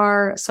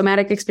EMDR,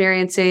 somatic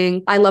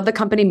experiencing. I love the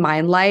company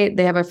Mindlight.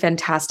 They have a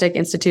fantastic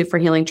Institute for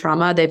Healing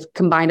Trauma. They've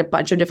combined a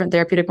bunch of different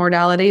therapeutic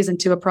modalities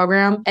into a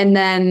program. And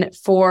then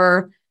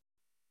for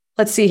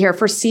let's see here,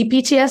 for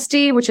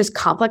CPTSD, which is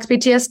complex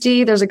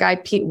PTSD, there's a guy,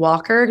 Pete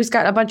Walker, who's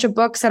got a bunch of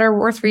books that are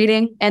worth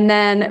reading. And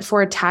then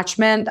for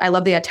attachment, I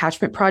love the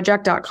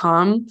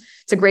attachmentproject.com.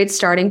 It's a great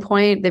starting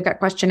point. They've got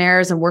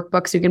questionnaires and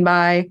workbooks you can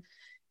buy.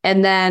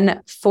 And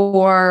then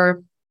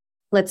for,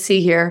 let's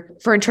see here,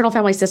 for internal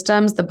family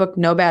systems, the book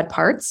No Bad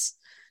Parts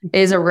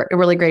is a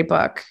really great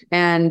book.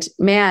 And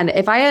man,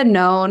 if I had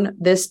known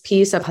this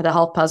piece of the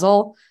health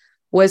puzzle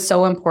was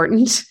so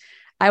important,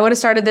 I would have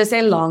started this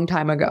a long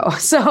time ago.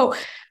 So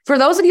for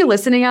those of you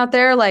listening out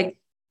there, like,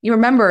 you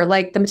remember,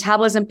 like, the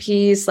metabolism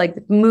piece,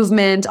 like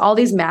movement, all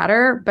these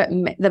matter, but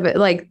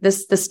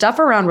the stuff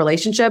around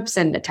relationships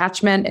and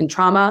attachment and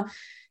trauma,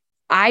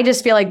 I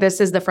just feel like this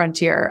is the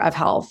frontier of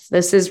health.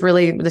 This is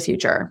really the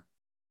future.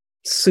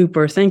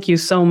 Super. Thank you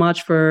so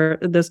much for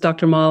this,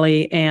 Dr.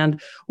 Molly.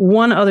 And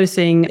one other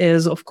thing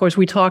is, of course,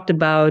 we talked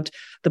about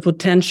the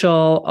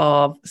potential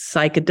of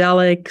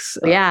psychedelics,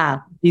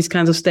 these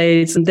kinds of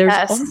states. And there's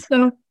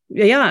also,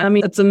 I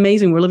mean, it's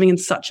amazing. We're living in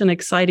such an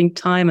exciting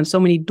time and so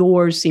many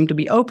doors seem to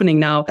be opening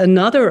now.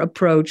 Another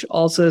approach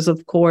also is,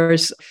 of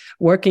course,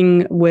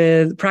 working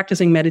with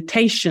practicing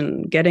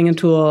meditation, getting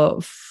into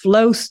a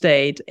flow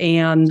state,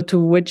 and to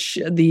which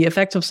the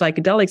effects of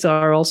psychedelics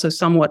are also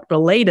somewhat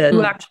related.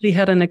 You actually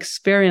had an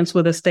experience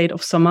with a state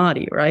of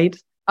samadhi, right?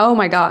 Oh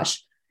my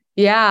gosh.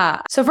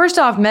 Yeah. So first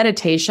off,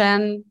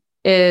 meditation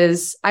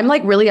is, I'm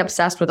like really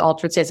obsessed with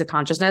altered states of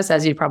consciousness,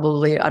 as you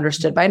probably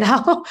understood by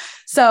now.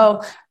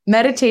 So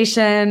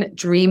meditation,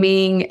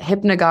 dreaming,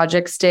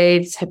 hypnagogic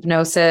states,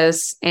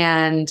 hypnosis,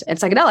 and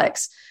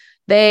psychedelics,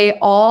 they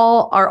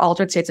all are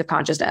altered states of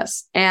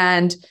consciousness.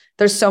 And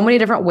there's so many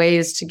different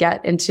ways to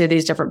get into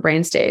these different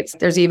brain states.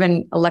 There's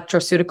even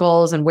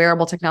electroceuticals and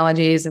wearable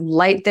technologies and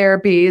light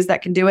therapies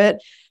that can do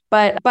it.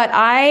 But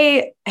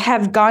I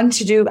have I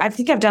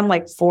think I've done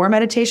like 4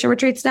 meditation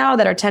retreats now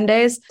that are 10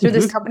 days through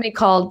this company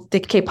called the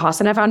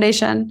Vipassana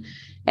Foundation.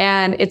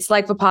 And it's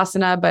like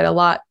Vipassana, but a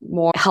lot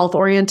more health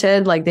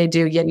oriented. Like, they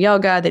do yin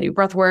yoga, they do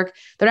breath work.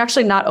 They're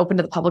actually not open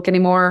to the public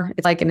anymore.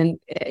 It's like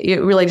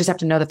you really just have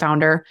to know the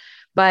founder.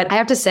 But I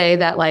have to say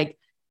that, like,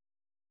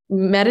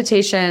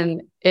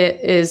 meditation, it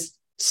is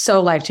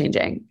so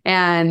life-changing.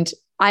 And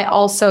I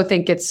also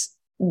think it's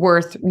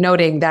worth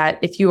noting that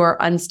if you are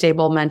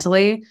unstable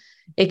mentally,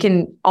 it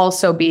can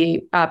also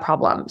be a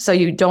problem. So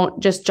you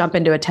don't just jump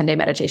into a 10-day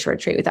meditation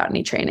retreat without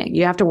any training.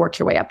 You have to work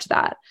your way up to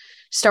that.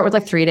 Start with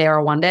like 3-day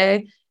or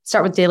 1-day.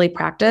 Start with daily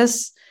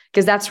practice,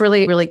 because that's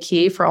really, really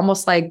key for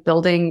almost like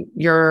building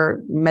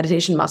your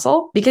meditation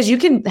muscle. Because you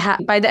can,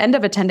 by the end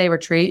of a 10-day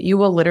retreat, you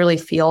will literally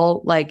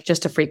feel like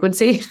just a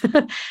frequency.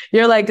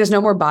 You're like, there's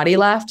no more body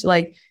left.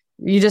 Like,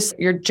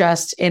 you're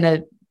just in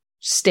a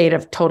state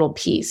of total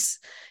peace.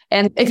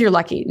 And if you're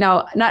lucky.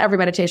 Now, not every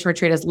meditation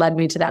retreat has led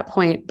me to that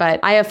point, but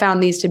I have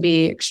found these to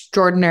be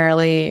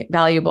extraordinarily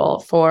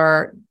valuable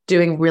for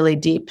doing really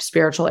deep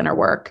spiritual inner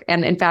work.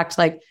 And in fact,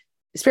 like,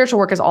 spiritual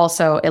work is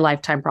also a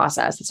lifetime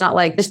process. It's not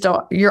like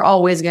you're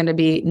always going to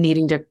be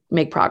needing to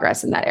make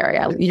progress in that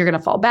area. You're going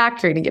to fall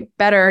back, you're going to get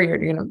better, you're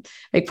going to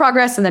make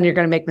progress, and then you're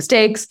going to make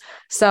mistakes.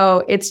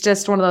 So it's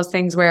just one of those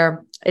things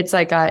where it's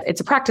like it's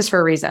a practice for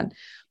a reason.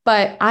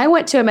 But I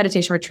went to a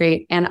meditation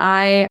retreat and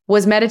I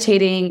was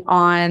meditating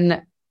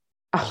on,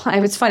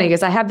 it's funny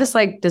because I have this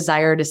like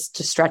desire to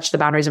stretch the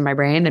boundaries of my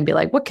brain and be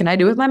like, what can I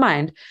do with my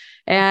mind?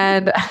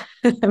 And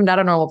I'm not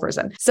a normal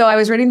person. So I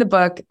was reading the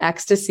book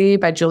Ecstasy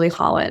by Julie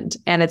Holland,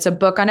 and it's a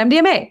book on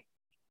MDMA.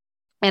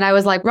 And I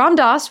was like, Ram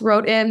Dass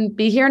wrote in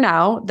Be Here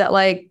Now that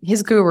like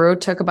his guru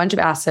took a bunch of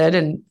acid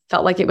and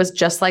felt like it was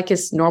just like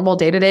his normal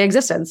day-to-day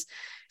existence.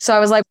 So I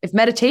was like, if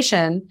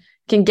meditation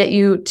can get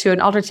you to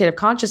an altered state of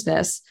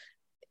consciousness,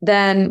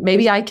 then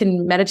maybe I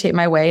can meditate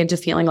my way into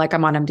feeling like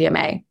I'm on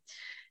MDMA.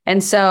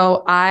 And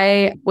so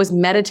I was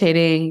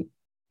meditating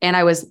and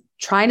I was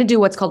trying to do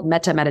what's called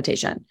metta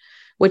meditation,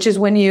 which is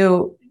when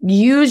you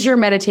use your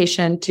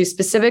meditation to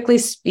specifically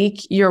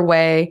speak your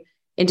way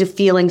into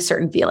feeling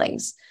certain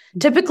feelings.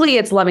 Typically,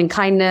 it's loving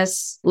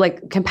kindness,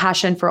 like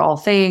compassion for all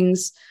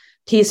things,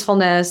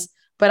 peacefulness.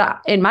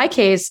 But in my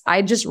case,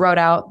 I just wrote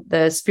out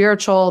the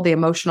spiritual, the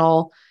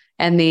emotional,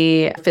 and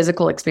the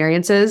physical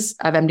experiences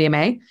of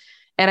MDMA.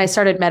 And I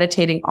started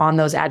meditating on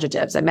those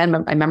adjectives. I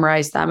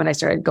memorized them and I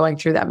started going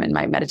through them in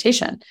my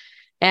meditation.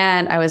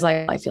 And I was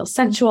like, I feel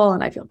sensual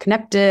and I feel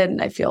connected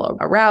and I feel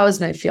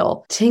aroused and I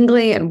feel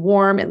tingly and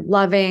warm and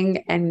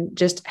loving and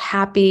just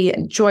happy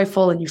and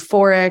joyful and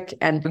euphoric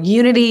and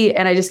unity.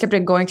 And I just kept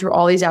on going through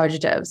all these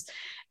adjectives.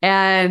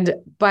 And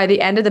by the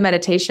end of the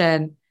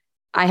meditation,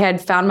 I had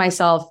found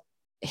myself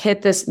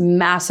hit this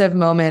massive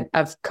moment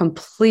of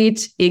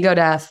complete ego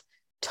death,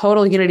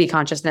 total unity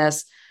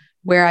consciousness,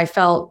 where I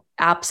felt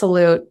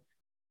absolute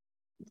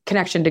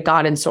connection to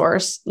God and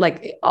source.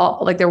 Like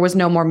there was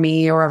no more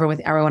me or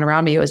everyone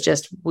around me. It was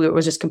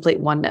just complete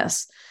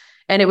oneness.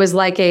 And it was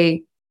like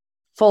a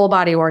full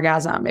body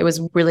orgasm. It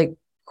was really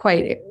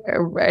quite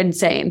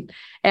insane.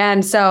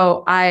 And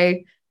so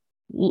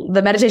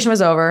the meditation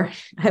was over.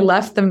 I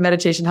left the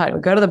meditation hut,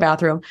 would go to the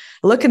bathroom,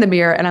 look in the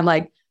mirror, and I'm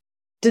like,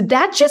 did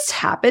that just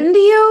happen to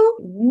you?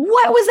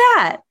 What was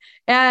that?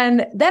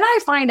 And then I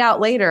find out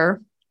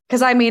later,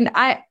 because I mean,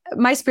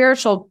 my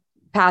spiritual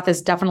path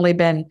has definitely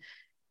been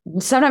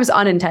sometimes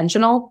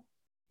unintentional.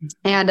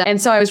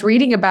 And so I was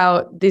reading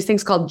about these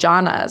things called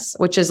jhanas,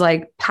 which is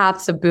like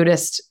paths of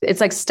Buddhist,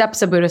 it's like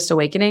steps of Buddhist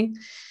awakening.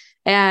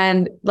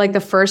 And like the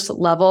first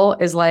level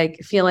is like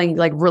feeling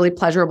like really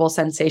pleasurable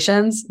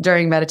sensations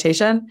during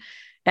meditation.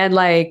 And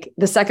like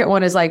the second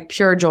one is like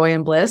pure joy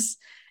and bliss.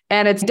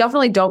 And it's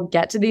definitely don't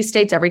get to these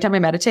states every time I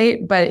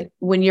meditate. But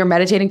when you're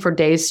meditating for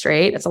days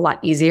straight, it's a lot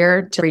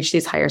easier to reach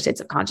these higher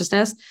states of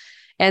consciousness.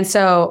 And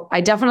so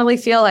I definitely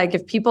feel like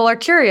if people are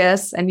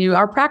curious and you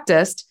are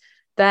practiced,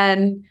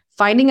 then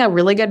finding a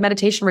really good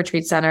meditation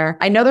retreat center.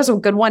 I know there's a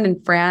good one in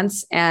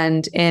France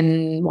and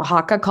in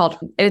Oaxaca called,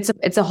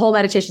 it's a whole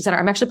meditation center.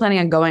 I'm actually planning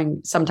on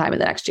going sometime in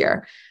the next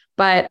year.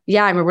 But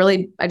yeah,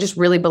 I just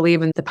really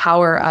believe in the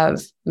power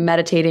of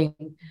meditating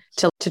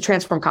to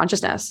transform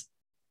consciousness.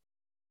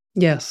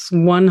 Yes,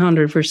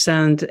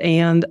 100%.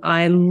 And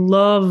I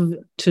love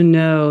to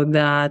know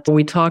that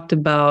we talked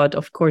about,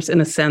 of course, in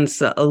a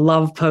sense, a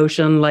love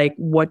potion, like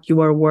what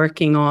you are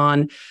working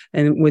on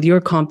and with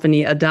your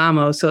company,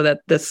 Adamo, so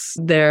that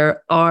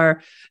there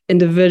are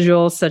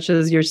individuals such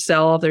as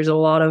yourself. There's a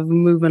lot of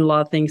movement, a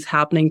lot of things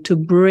happening to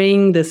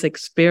bring this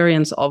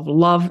experience of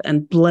love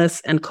and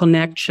bliss and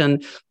connection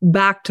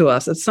back to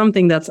us. It's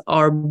something that's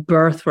our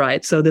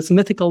birthright. So this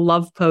mythical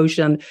love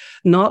potion,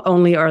 not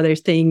only are there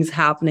things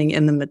happening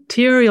in the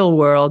material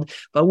world,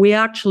 but we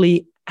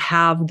actually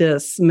have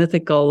this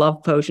mythical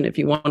love potion, if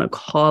you want to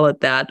call it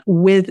that,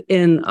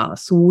 within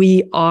us.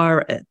 We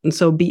are it. And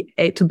so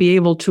to be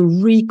able to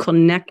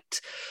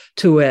reconnect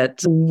to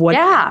it, what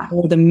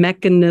the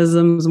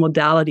mechanisms,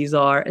 modalities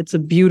are, it's a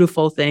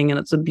beautiful thing. And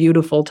it's a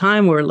beautiful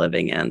time we're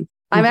living in.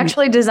 I'm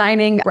actually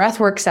designing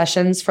breathwork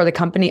sessions for the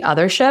company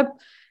Othership,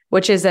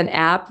 which is an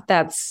app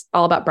that's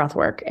all about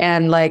breathwork.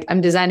 And like I'm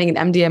designing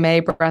an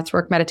MDMA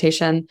breathwork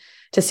meditation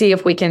to see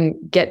if we can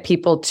get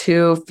people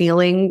to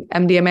feeling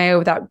MDMA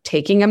without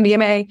taking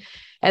MDMA.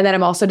 And then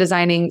I'm also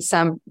designing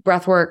some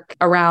breathwork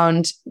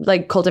around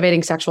like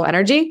cultivating sexual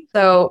energy.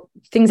 So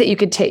things that you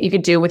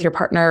could do with your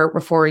partner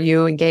before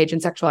you engage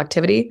in sexual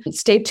activity.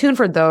 Stay tuned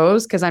for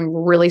those because I'm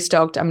really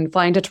stoked. I'm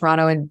flying to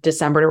Toronto in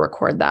December to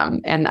record them.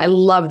 And I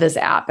love this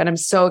app. And I'm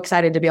so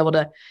excited to be able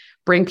to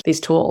bring these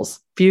tools.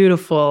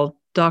 Beautiful.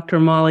 Dr.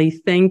 Molly,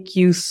 thank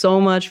you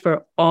so much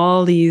for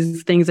all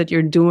these things that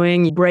you're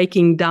doing,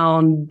 breaking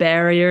down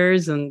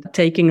barriers and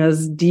taking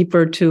us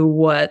deeper to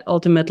what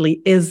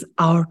ultimately is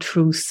our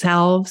true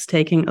selves,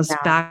 taking us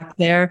back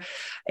there.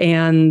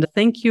 And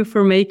thank you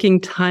for making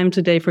time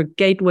today for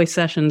Gateway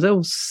Sessions. It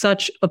was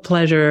such a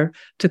pleasure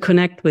to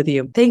connect with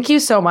you. Thank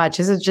you so much.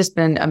 This has just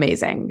been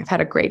amazing. I've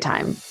had a great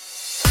time.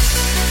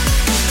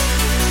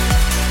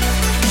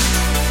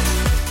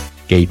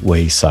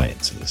 Gateway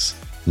Sciences,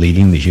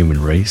 leading the human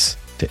race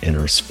to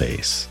inner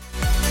space.